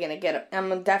definitely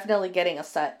getting a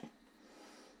set.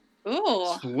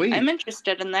 Ooh, Sweet. I'm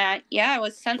interested in that. Yeah, I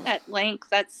was sent that link.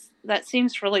 That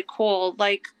seems really cool.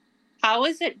 Like, how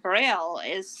is it Braille?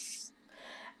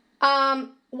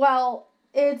 Well,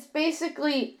 it's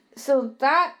basically, so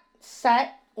that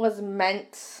set was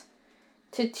meant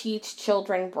to teach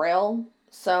children Braille.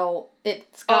 So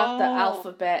it's got the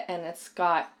alphabet, and it's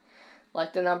got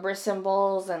like the number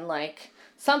symbols and like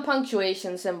some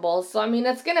punctuation symbols. So I mean,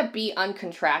 it's gonna be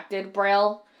uncontracted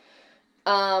Braille.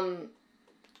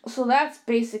 So that's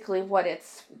basically what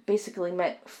it's basically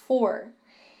meant for.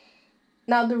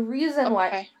 Now the reason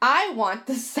why I want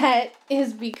the set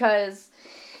is because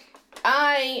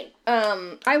I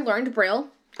learned Braille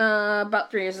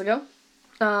about 3 years ago,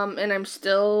 and I'm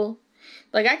still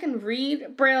like I can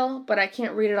read Braille, but I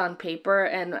can't read it on paper,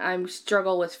 and I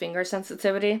struggle with finger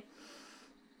sensitivity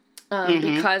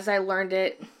because I learned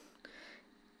it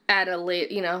at a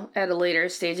later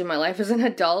stage in my life as an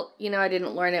adult. I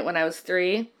didn't learn it when I was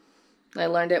 3. I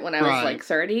learned it when I was like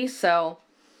 30. So,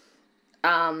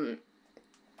 I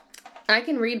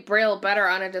can read Braille better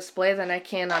on a display than I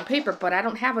can on paper, but I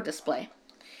don't have a display.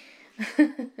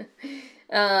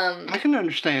 I can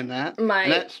understand that.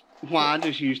 That's why I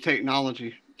just use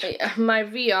technology. My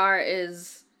VR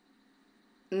is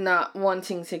not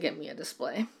wanting to get me a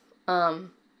display.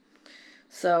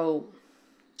 So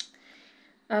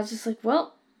I was just like,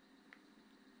 well,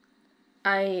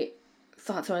 I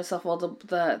thought to myself, well,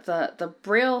 the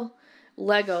Braille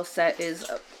Lego set is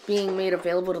being made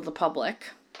available to the public.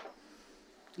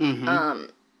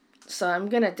 So I'm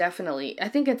gonna definitely. I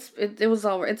think it's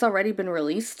already been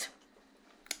released.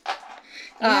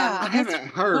 I haven't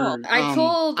heard.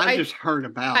 I just heard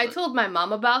about it. I told my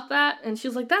mom about that, and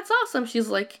she's like, "That's awesome." She's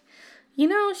like,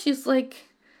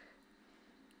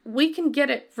 we can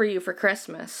get it for you for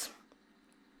Christmas.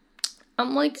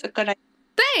 I'm like, it's a good idea.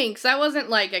 Thanks. I wasn't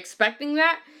like expecting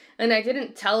that, and I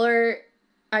didn't tell her.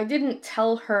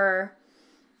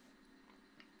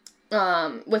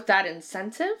 With that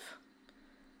incentive.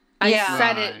 I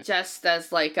said it just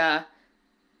as like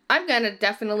I'm gonna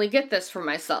definitely get this for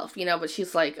myself, but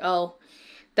she's like, oh,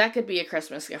 that could be a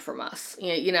Christmas gift from us,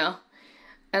 and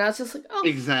I was just like, oh,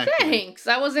 exactly. Thanks.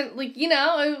 I wasn't like,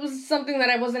 it was something that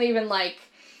I wasn't even like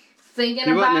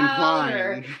thinking about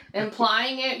or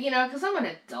implying it, because I'm an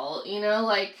adult,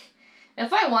 like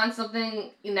if I want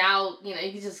something now, you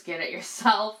can just get it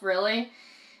yourself, really.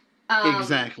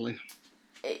 Exactly.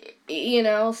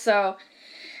 So,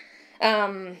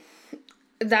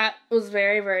 that was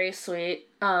very, very sweet.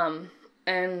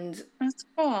 And that's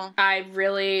cool. I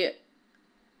really,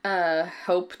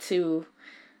 hope to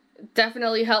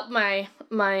definitely helped my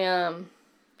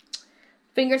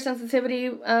finger sensitivity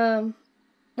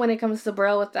when it comes to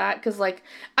Braille with that, because like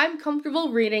I'm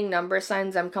comfortable reading number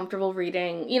signs. I'm comfortable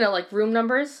reading, like room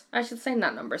numbers. I should say,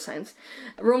 not number signs,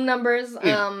 room numbers,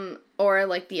 or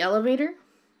like the elevator.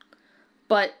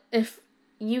 But if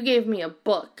you gave me a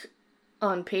book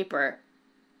on paper,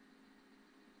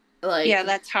 like, yeah,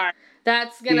 that's hard.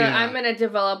 That's gonna, I'm gonna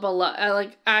develop a lot,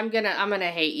 I'm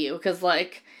gonna hate you, because,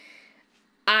 like,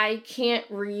 I can't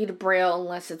read Braille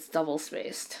unless it's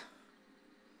double-spaced.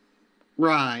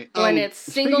 Right. When it's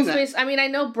single-spaced, I mean, I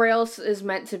know Braille is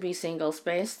meant to be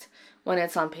single-spaced when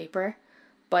it's on paper,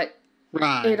 but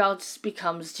it all just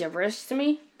becomes gibberish to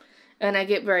me, and I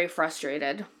get very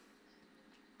frustrated.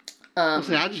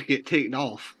 I just get ticked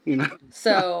off,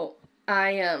 So,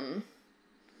 I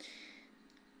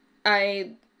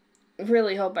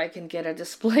really hope I can get a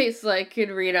display so I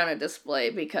can read on a display,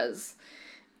 because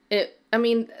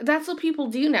that's what people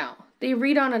do now. They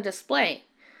read on a display.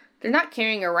 They're not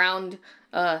carrying around,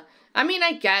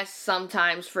 I guess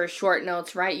sometimes for short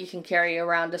notes, right, you can carry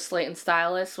around a slate and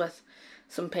stylus with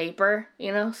some paper,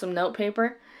 some note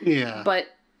paper. Yeah. But,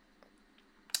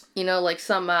 like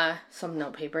some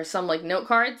note paper, some like note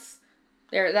cards.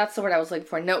 That's the word I was looking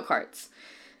for, note cards.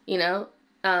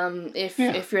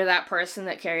 If you're that person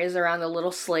that carries around a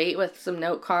little slate with some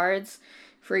note cards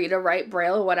for you to write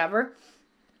Braille or whatever.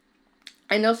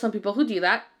 I know some people who do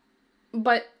that,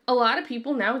 but a lot of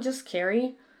people now just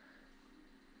carry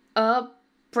a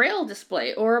Braille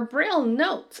display or a Braille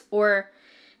note or,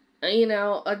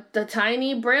 a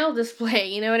tiny Braille display,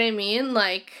 you know what I mean?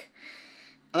 Like,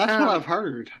 that's what I've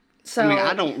heard. So,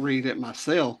 I don't read it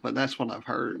myself, but that's what I've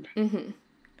heard. Mm-hmm.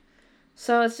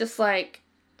 So it's just like,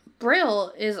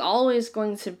 Braille is always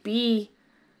going to be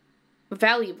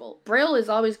valuable. Braille is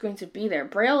always going to be there.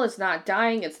 Braille is not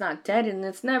dying, it's not dead, and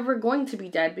it's never going to be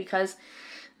dead, because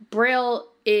Braille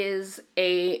is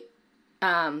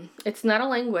it's not a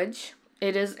language.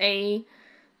 It is a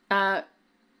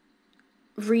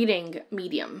reading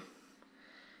medium.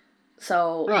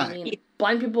 So,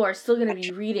 blind people are still going to be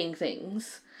reading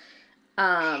things.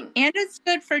 And it's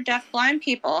good for deaf-blind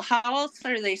people. How else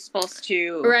are they supposed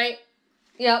to... Right.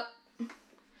 Yep.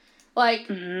 Like,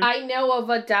 I know of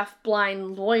a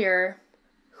deaf-blind lawyer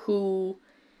who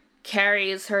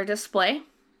carries her display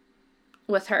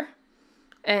with her.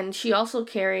 And she also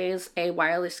carries a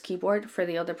wireless keyboard for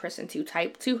the other person to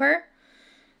type to her.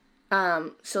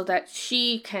 So that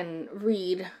she can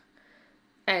read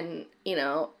and,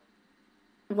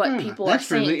 what people are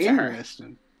saying really to her.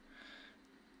 Interesting.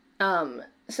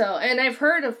 So, and I've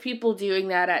heard of people doing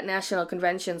that at national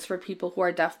conventions for people who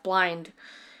are deaf-blind.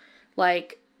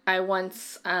 Like, I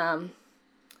once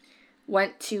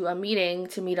went to a meeting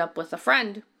to meet up with a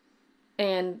friend,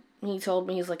 and he told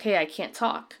me, he's like, hey, I can't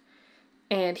talk.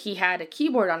 And he had a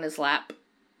keyboard on his lap,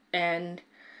 and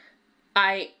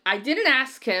I didn't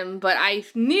ask him, but I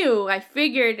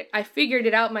figured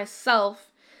it out myself.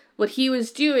 What he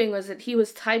was doing was that he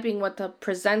was typing what the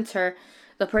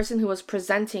person who was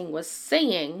presenting was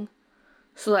saying,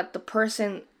 so that the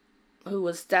person who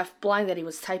was deaf-blind that he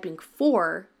was typing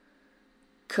for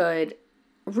could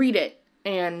read it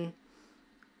and,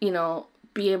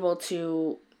 be able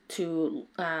to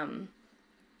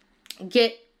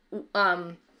get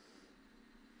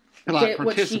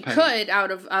what she could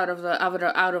out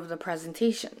of the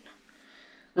presentation.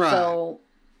 Right. So,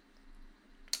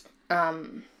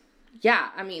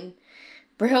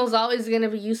 Braille's always going to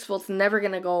be useful. It's never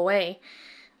going to go away.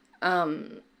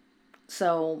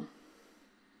 So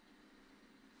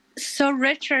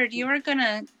Richard, you were going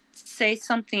to say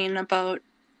something about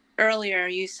earlier.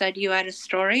 You said you had a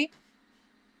story?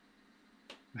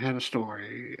 I had a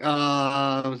story. It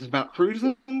was about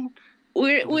cruising.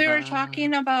 We were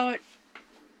talking about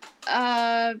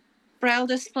Braille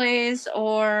displays,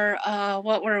 or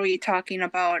what were we talking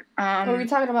about? Were we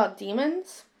talking about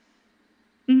demons?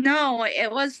 No,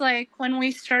 it was like when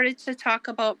we started to talk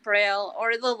about Braille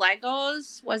or the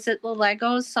Legos. Was it the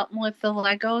Legos? Something with the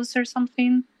Legos or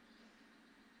something?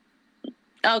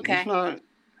 Okay. It's not.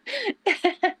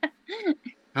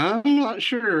 I'm not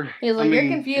sure. He's like, you're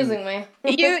confusing me.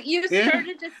 You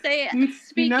started to say,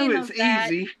 speaking of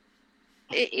that. Easy.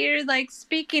 You're like,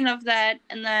 speaking of that,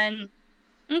 and then,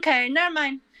 okay, never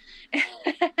mind.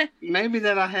 Maybe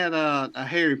that I had a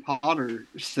Harry Potter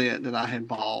set that I had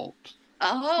bought.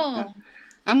 Oh.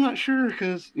 I'm not sure,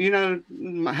 because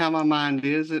how my mind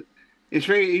is. It's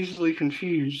very easily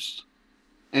confused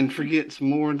and forgets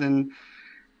more than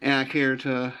I care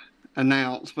to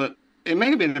announce. But it may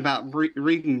have been about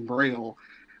reading Braille.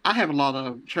 I have a lot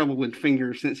of trouble with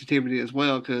finger sensitivity as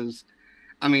well, because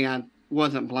I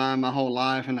wasn't blind my whole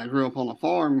life, and I grew up on a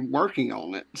farm working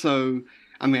on it. So,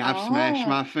 I mean, I've smashed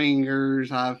my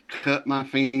fingers, I've cut my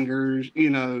fingers, you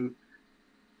know,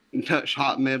 and touched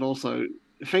hot metal. So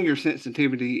finger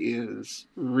sensitivity is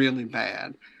really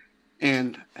bad.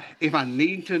 And if I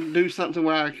need to do something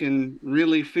where I can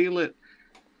really feel it,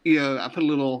 you know, I put a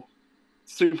little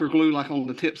super glue like on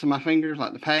the tips of my fingers,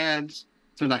 like the pads,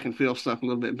 so that I can feel stuff a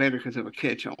little bit better because it'll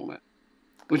catch on it.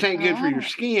 Which ain't good for your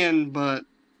skin, but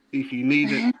if you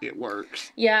need it, it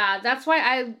works. Yeah, that's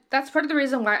part of the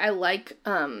reason why I like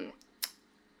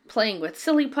playing with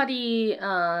silly putty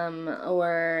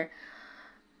or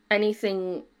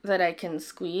anything that I can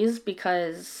squeeze,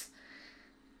 because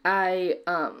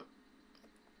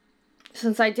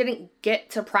since I didn't get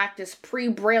to practice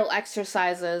pre-Braille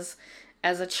exercises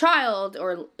as a child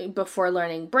or before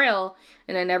learning Braille,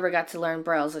 and I never got to learn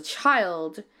Braille as a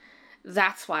child,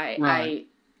 that's why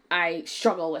I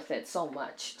struggle with it so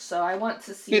much. So I want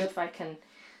to see if I can...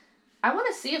 I want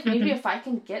to see if maybe if I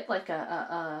can get like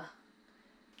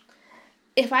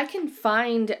if I can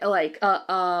find like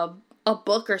a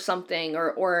book or something,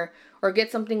 or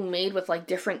get something made with like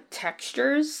different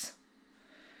textures.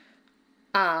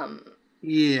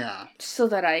 Yeah. So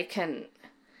that I can...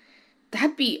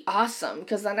 That'd be awesome,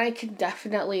 because then I could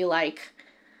definitely like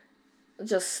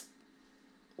just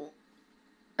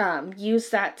use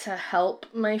that to help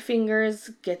my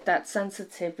fingers get that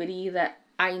sensitivity that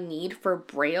I need for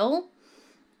Braille.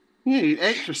 Yeah, you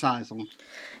exercise them.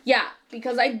 Yeah,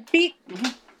 because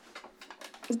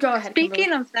Go ahead.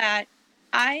 Speaking of that,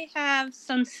 I have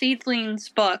some seedlings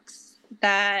books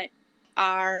that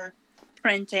are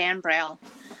print and Braille,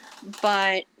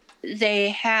 but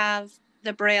the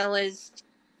Braille is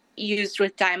used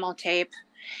with Dymo tape,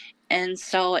 and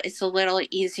so it's a little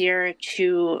easier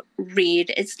to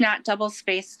read. It's not double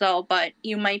spaced though, but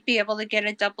you might be able to get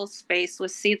a double space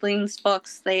with seedlings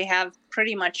books. They have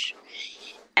pretty much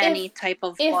any type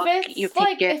of book you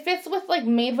can get. If it's with like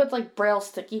made with like Braille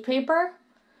sticky paper,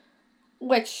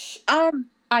 which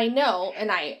I know,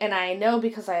 and I know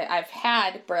because I've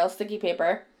had Braille sticky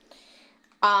paper,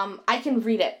 I can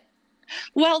read it.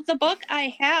 Well, the book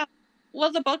I have,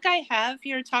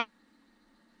 you're talking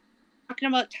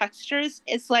about textures.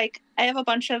 It's like, I have a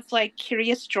bunch of like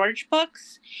Curious George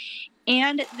books,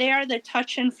 and they are the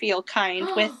touch and feel kind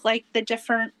with like the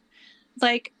different,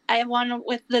 like I have one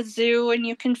with the zoo, and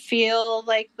you can feel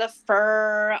like the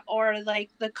fur or like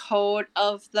the coat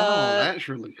of that's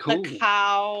really cool. The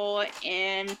cow,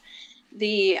 and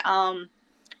the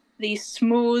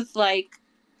smooth, like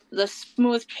the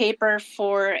smooth paper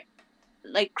for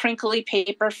like crinkly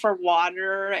paper for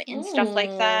water and stuff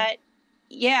like that.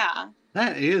 Yeah.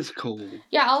 That is cool.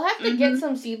 Yeah, I'll have to get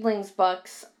some seedlings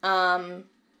books for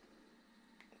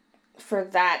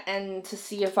that, and to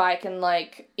see if I can,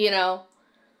 like, you know,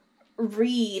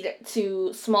 read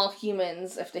to small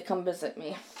humans if they come visit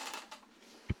me.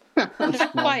 That's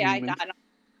why I got them.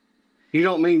 You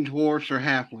don't mean dwarfs or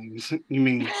halflings. You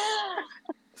mean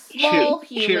small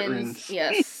humans.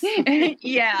 Yes.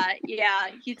 yeah.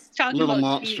 He's talking little about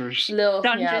monsters. Little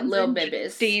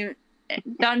babies.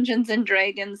 Dungeons and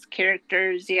Dragons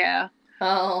characters, yeah.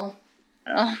 Oh.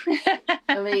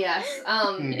 But yes.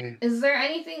 Is there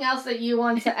anything else that you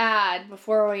want to add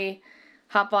before we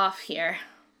hop off here?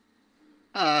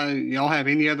 Y'all have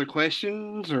any other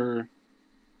questions or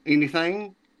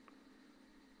anything?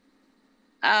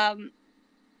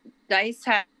 Dice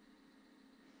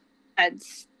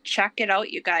Heads, check it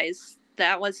out, you guys.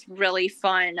 That was really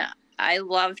fun. I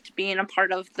loved being a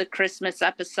part of the Christmas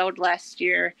episode last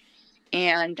year.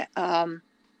 And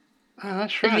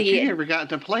that's right. You never got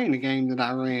to play in the game that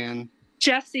I ran.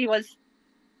 Jesse was.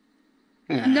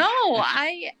 Yeah, no,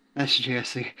 That's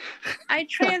Jesse. I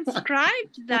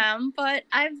transcribed them, but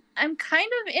I'm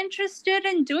kind of interested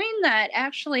in doing that.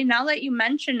 Actually, now that you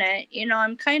mention it, you know,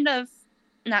 I'm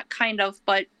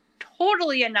but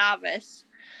totally a novice.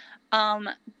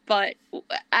 But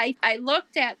I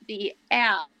looked at the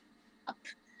app.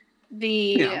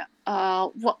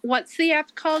 What's the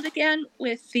app called again?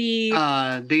 With the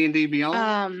D&D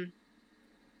Beyond.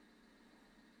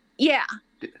 Yeah,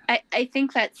 I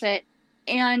think that's it.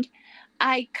 And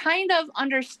I kind of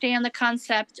understand the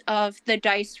concept of the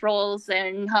dice rolls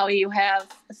and how you have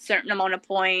a certain amount of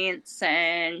points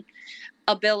and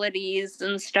abilities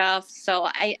and stuff. So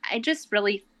I just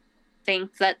really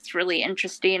think that's really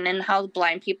interesting, and how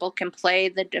blind people can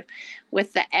play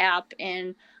with the app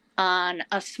and on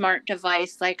a smart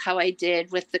device, like how I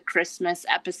did with the Christmas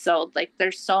episode. Like,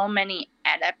 there's so many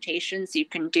adaptations you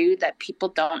can do that people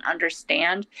don't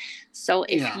understand. So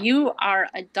if you are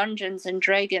a Dungeons and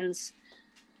Dragons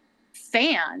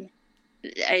fan,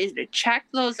 check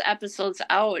those episodes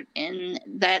out, and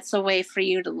that's a way for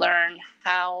you to learn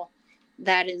how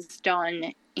that is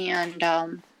done.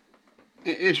 And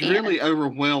it's really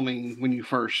overwhelming when you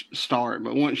first start,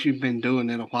 but once you've been doing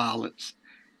it a while, it's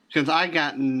because I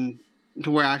gotten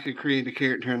to where I could create a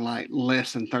character in like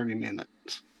less than 30 minutes.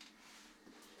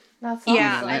 That's awesome.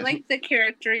 Yeah, I like the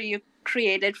character you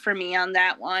created for me on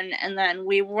that one, and then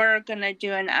we were gonna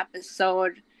do an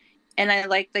episode, and I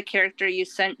like the character you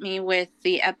sent me with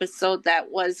the episode that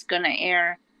was gonna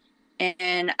air.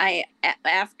 And I,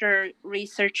 after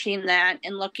researching that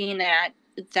and looking at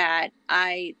that,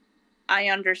 I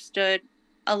understood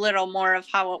a little more of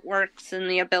how it works and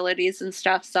the abilities and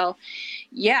stuff. So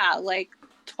yeah, like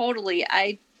totally.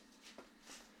 I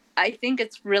think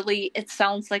it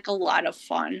sounds like a lot of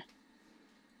fun.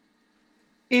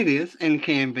 It is and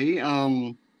can be.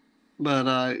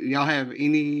 But y'all have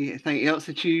anything else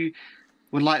that you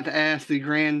would like to ask the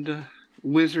Grand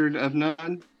Wizard of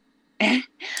None?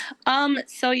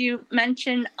 So you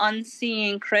mentioned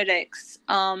unseeing critics.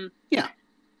 Yeah.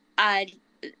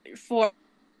 For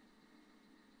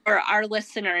our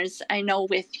listeners, I know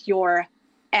with your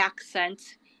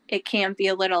accent, it can be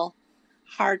a little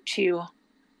hard to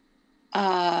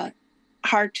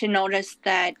notice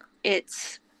that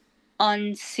it's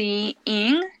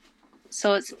unseeing.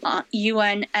 So it's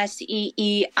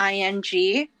UNSEEING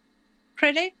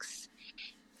critics,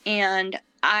 and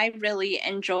I really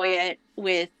enjoy it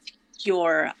with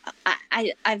your.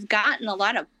 I've gotten a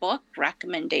lot of book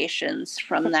recommendations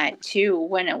from that too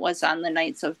when it was on the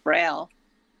Knights of Braille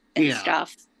and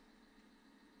stuff.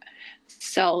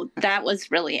 So that was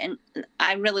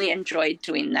I really enjoyed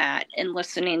doing that and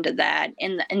listening to that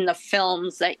in the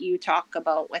films that you talk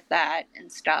about with that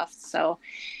and stuff. So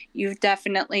you've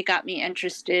definitely got me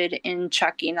interested in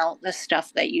checking out the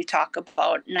stuff that you talk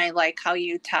about. And I like how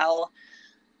you tell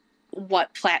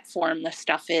what platform the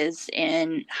stuff is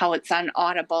and how it's on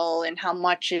Audible and how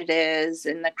much it is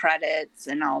and the credits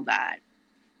and all that.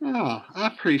 Oh, I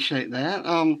appreciate that.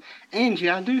 Angie,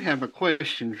 I do have a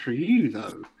question for you,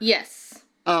 though. Yes.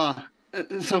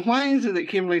 So why is it that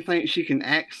Kimberly thinks she can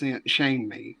accent shame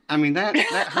me? I mean, that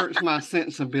hurts my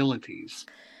sensibilities.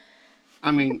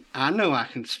 I mean, I know I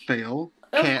can spell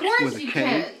cats with a K. Of course you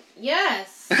can.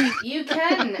 Yes, you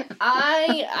can.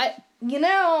 I don't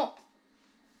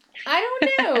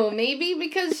know. Maybe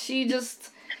because she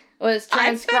just was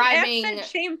transcribing. I've accent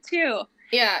shame too.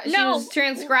 Yeah, she was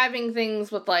transcribing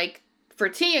things with like for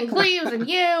T and Cleves and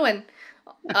you and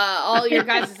all your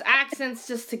guys' accents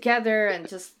just together and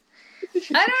just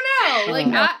I don't know.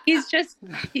 Like he's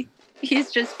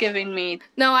just giving me.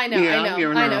 No, I know. Yeah,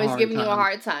 I know. He's giving you a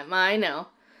hard time. I know.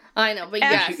 But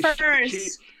yes. At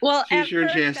first, I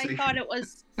thought it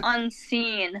was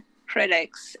unseen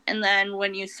critics, and then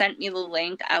when you sent me the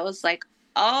link, I was like,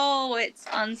 "Oh, it's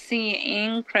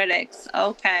unseeing critics."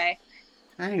 Okay.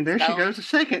 Hey, there she goes the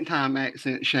second time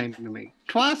accent shaming me.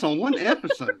 Twice on one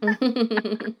episode.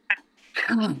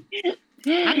 I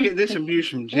get this abuse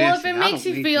from Jesse. Well, if it makes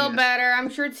you feel better,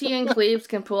 I'm sure T and Cleves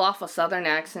can pull off a southern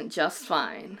accent just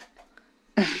fine.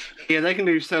 Yeah, they can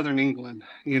do Southern England.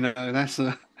 That's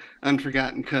the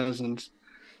Unforgotten Cousins.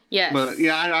 Yes. But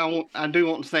yeah, I do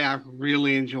want to say I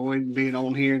really enjoyed being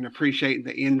on here and appreciate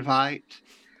the invite.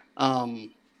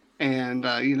 And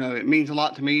it means a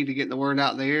lot to me to get the word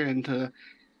out there and to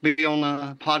be on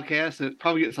a podcast that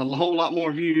probably gets a whole lot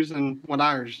more views than what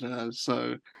ours does.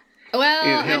 So,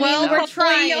 we're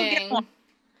trying,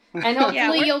 and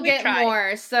hopefully you'll get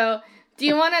more. So, do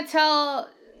you want to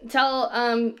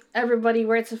tell everybody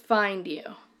where to find you?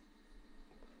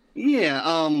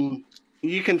 Yeah,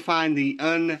 you can find the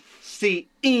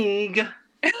unseeing,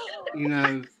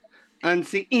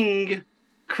 unseeing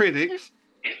critics,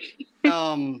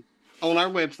 on our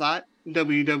website,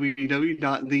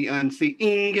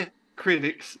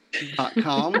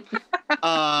 www.theunseeingcritics.com.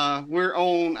 We're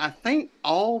on, I think,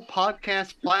 all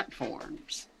podcast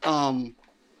platforms. And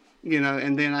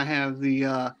then I have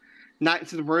the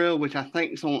Knights of the Braille, which I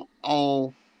think is on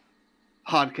all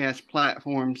podcast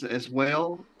platforms as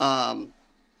well.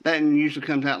 That usually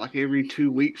comes out like every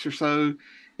 2 weeks or so,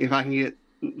 if I can get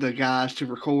the guys to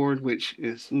record, which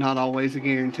is not always a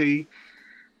guarantee.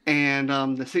 And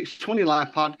the 620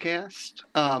 Live podcast.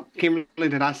 Kimberly,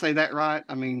 did I say that right?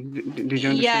 I mean, did you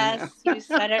understand? Yes, you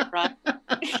said it right.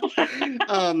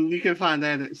 You can find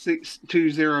that at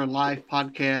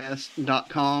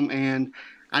 620livepodcast.com. And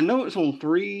I know it's on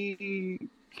 3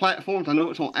 platforms. I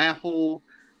know it's on Apple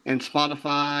and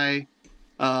Spotify.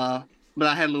 But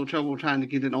I had a little trouble trying to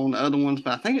get it on the other ones.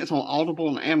 But I think it's on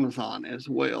Audible and Amazon as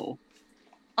well.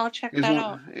 I'll check that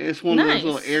out. It's one of those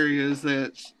little areas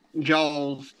that's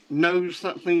Jaws knows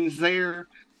something's there,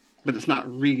 but it's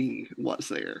not reading what's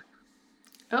there.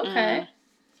 Okay.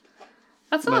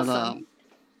 That's But, awesome.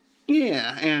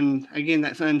 yeah, and again,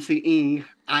 that's unseeing,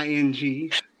 ing,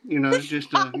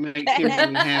 just to make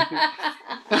Kimberly happy.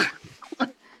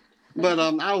 But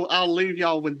I'll leave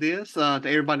y'all with this to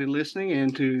everybody listening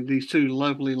and to these two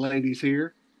lovely ladies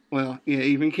here. Well, yeah,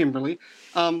 even Kimberly.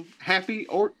 Happy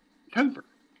October.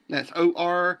 That's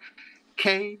ORKTOBER.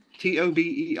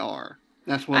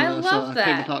 That's what I us love that.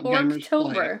 tabletop gamers play.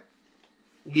 October.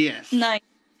 Yes. Nice.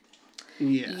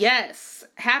 Yes. Yes.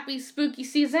 Happy spooky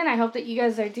season. I hope that you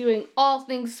guys are doing all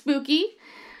things spooky.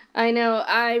 I know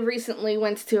I recently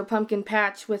went to a pumpkin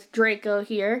patch with Draco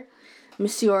here,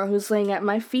 Monsieur, who's laying at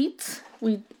my feet.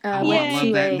 We I went love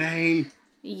to that name.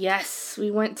 Yes,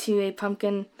 we went to a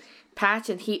pumpkin patch,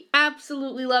 and he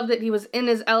absolutely loved it. He was in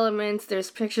his element. There's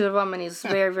pictures of him, and he's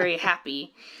very, very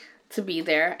happy to be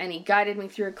there. And he guided me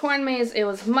through a corn maze. It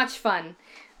was much fun.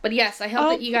 But yes, I hope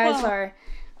that you guys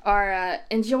are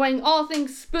enjoying all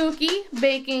things spooky,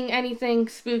 baking anything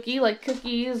spooky like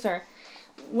cookies or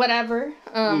whatever.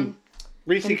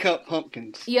 Reese Cup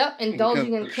pumpkins. Yep,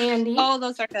 indulging in candy. Oh,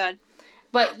 those are good.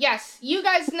 But yes, you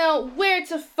guys know where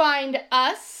to find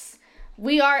us.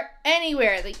 We are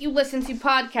anywhere that you listen to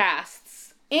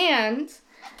podcasts. And,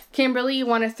 Kimberly, you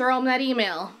want to throw them that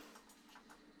email?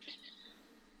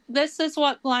 This is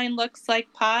what blind looks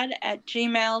like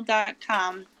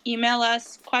pod@gmail.com. Email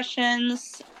us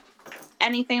questions,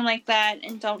 anything like that,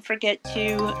 and don't forget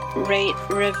to rate,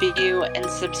 review, and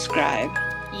subscribe.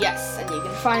 Yes, and you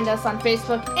can find us on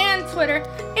Facebook and Twitter,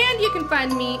 and you can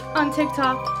find me on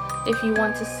TikTok if you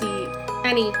want to see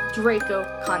any Draco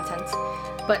content.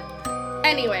 But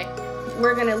anyway,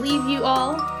 we're going to leave you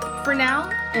all for now,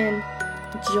 and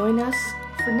join us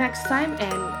for next time,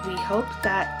 and we hope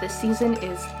that the season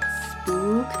is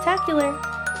spooktacular.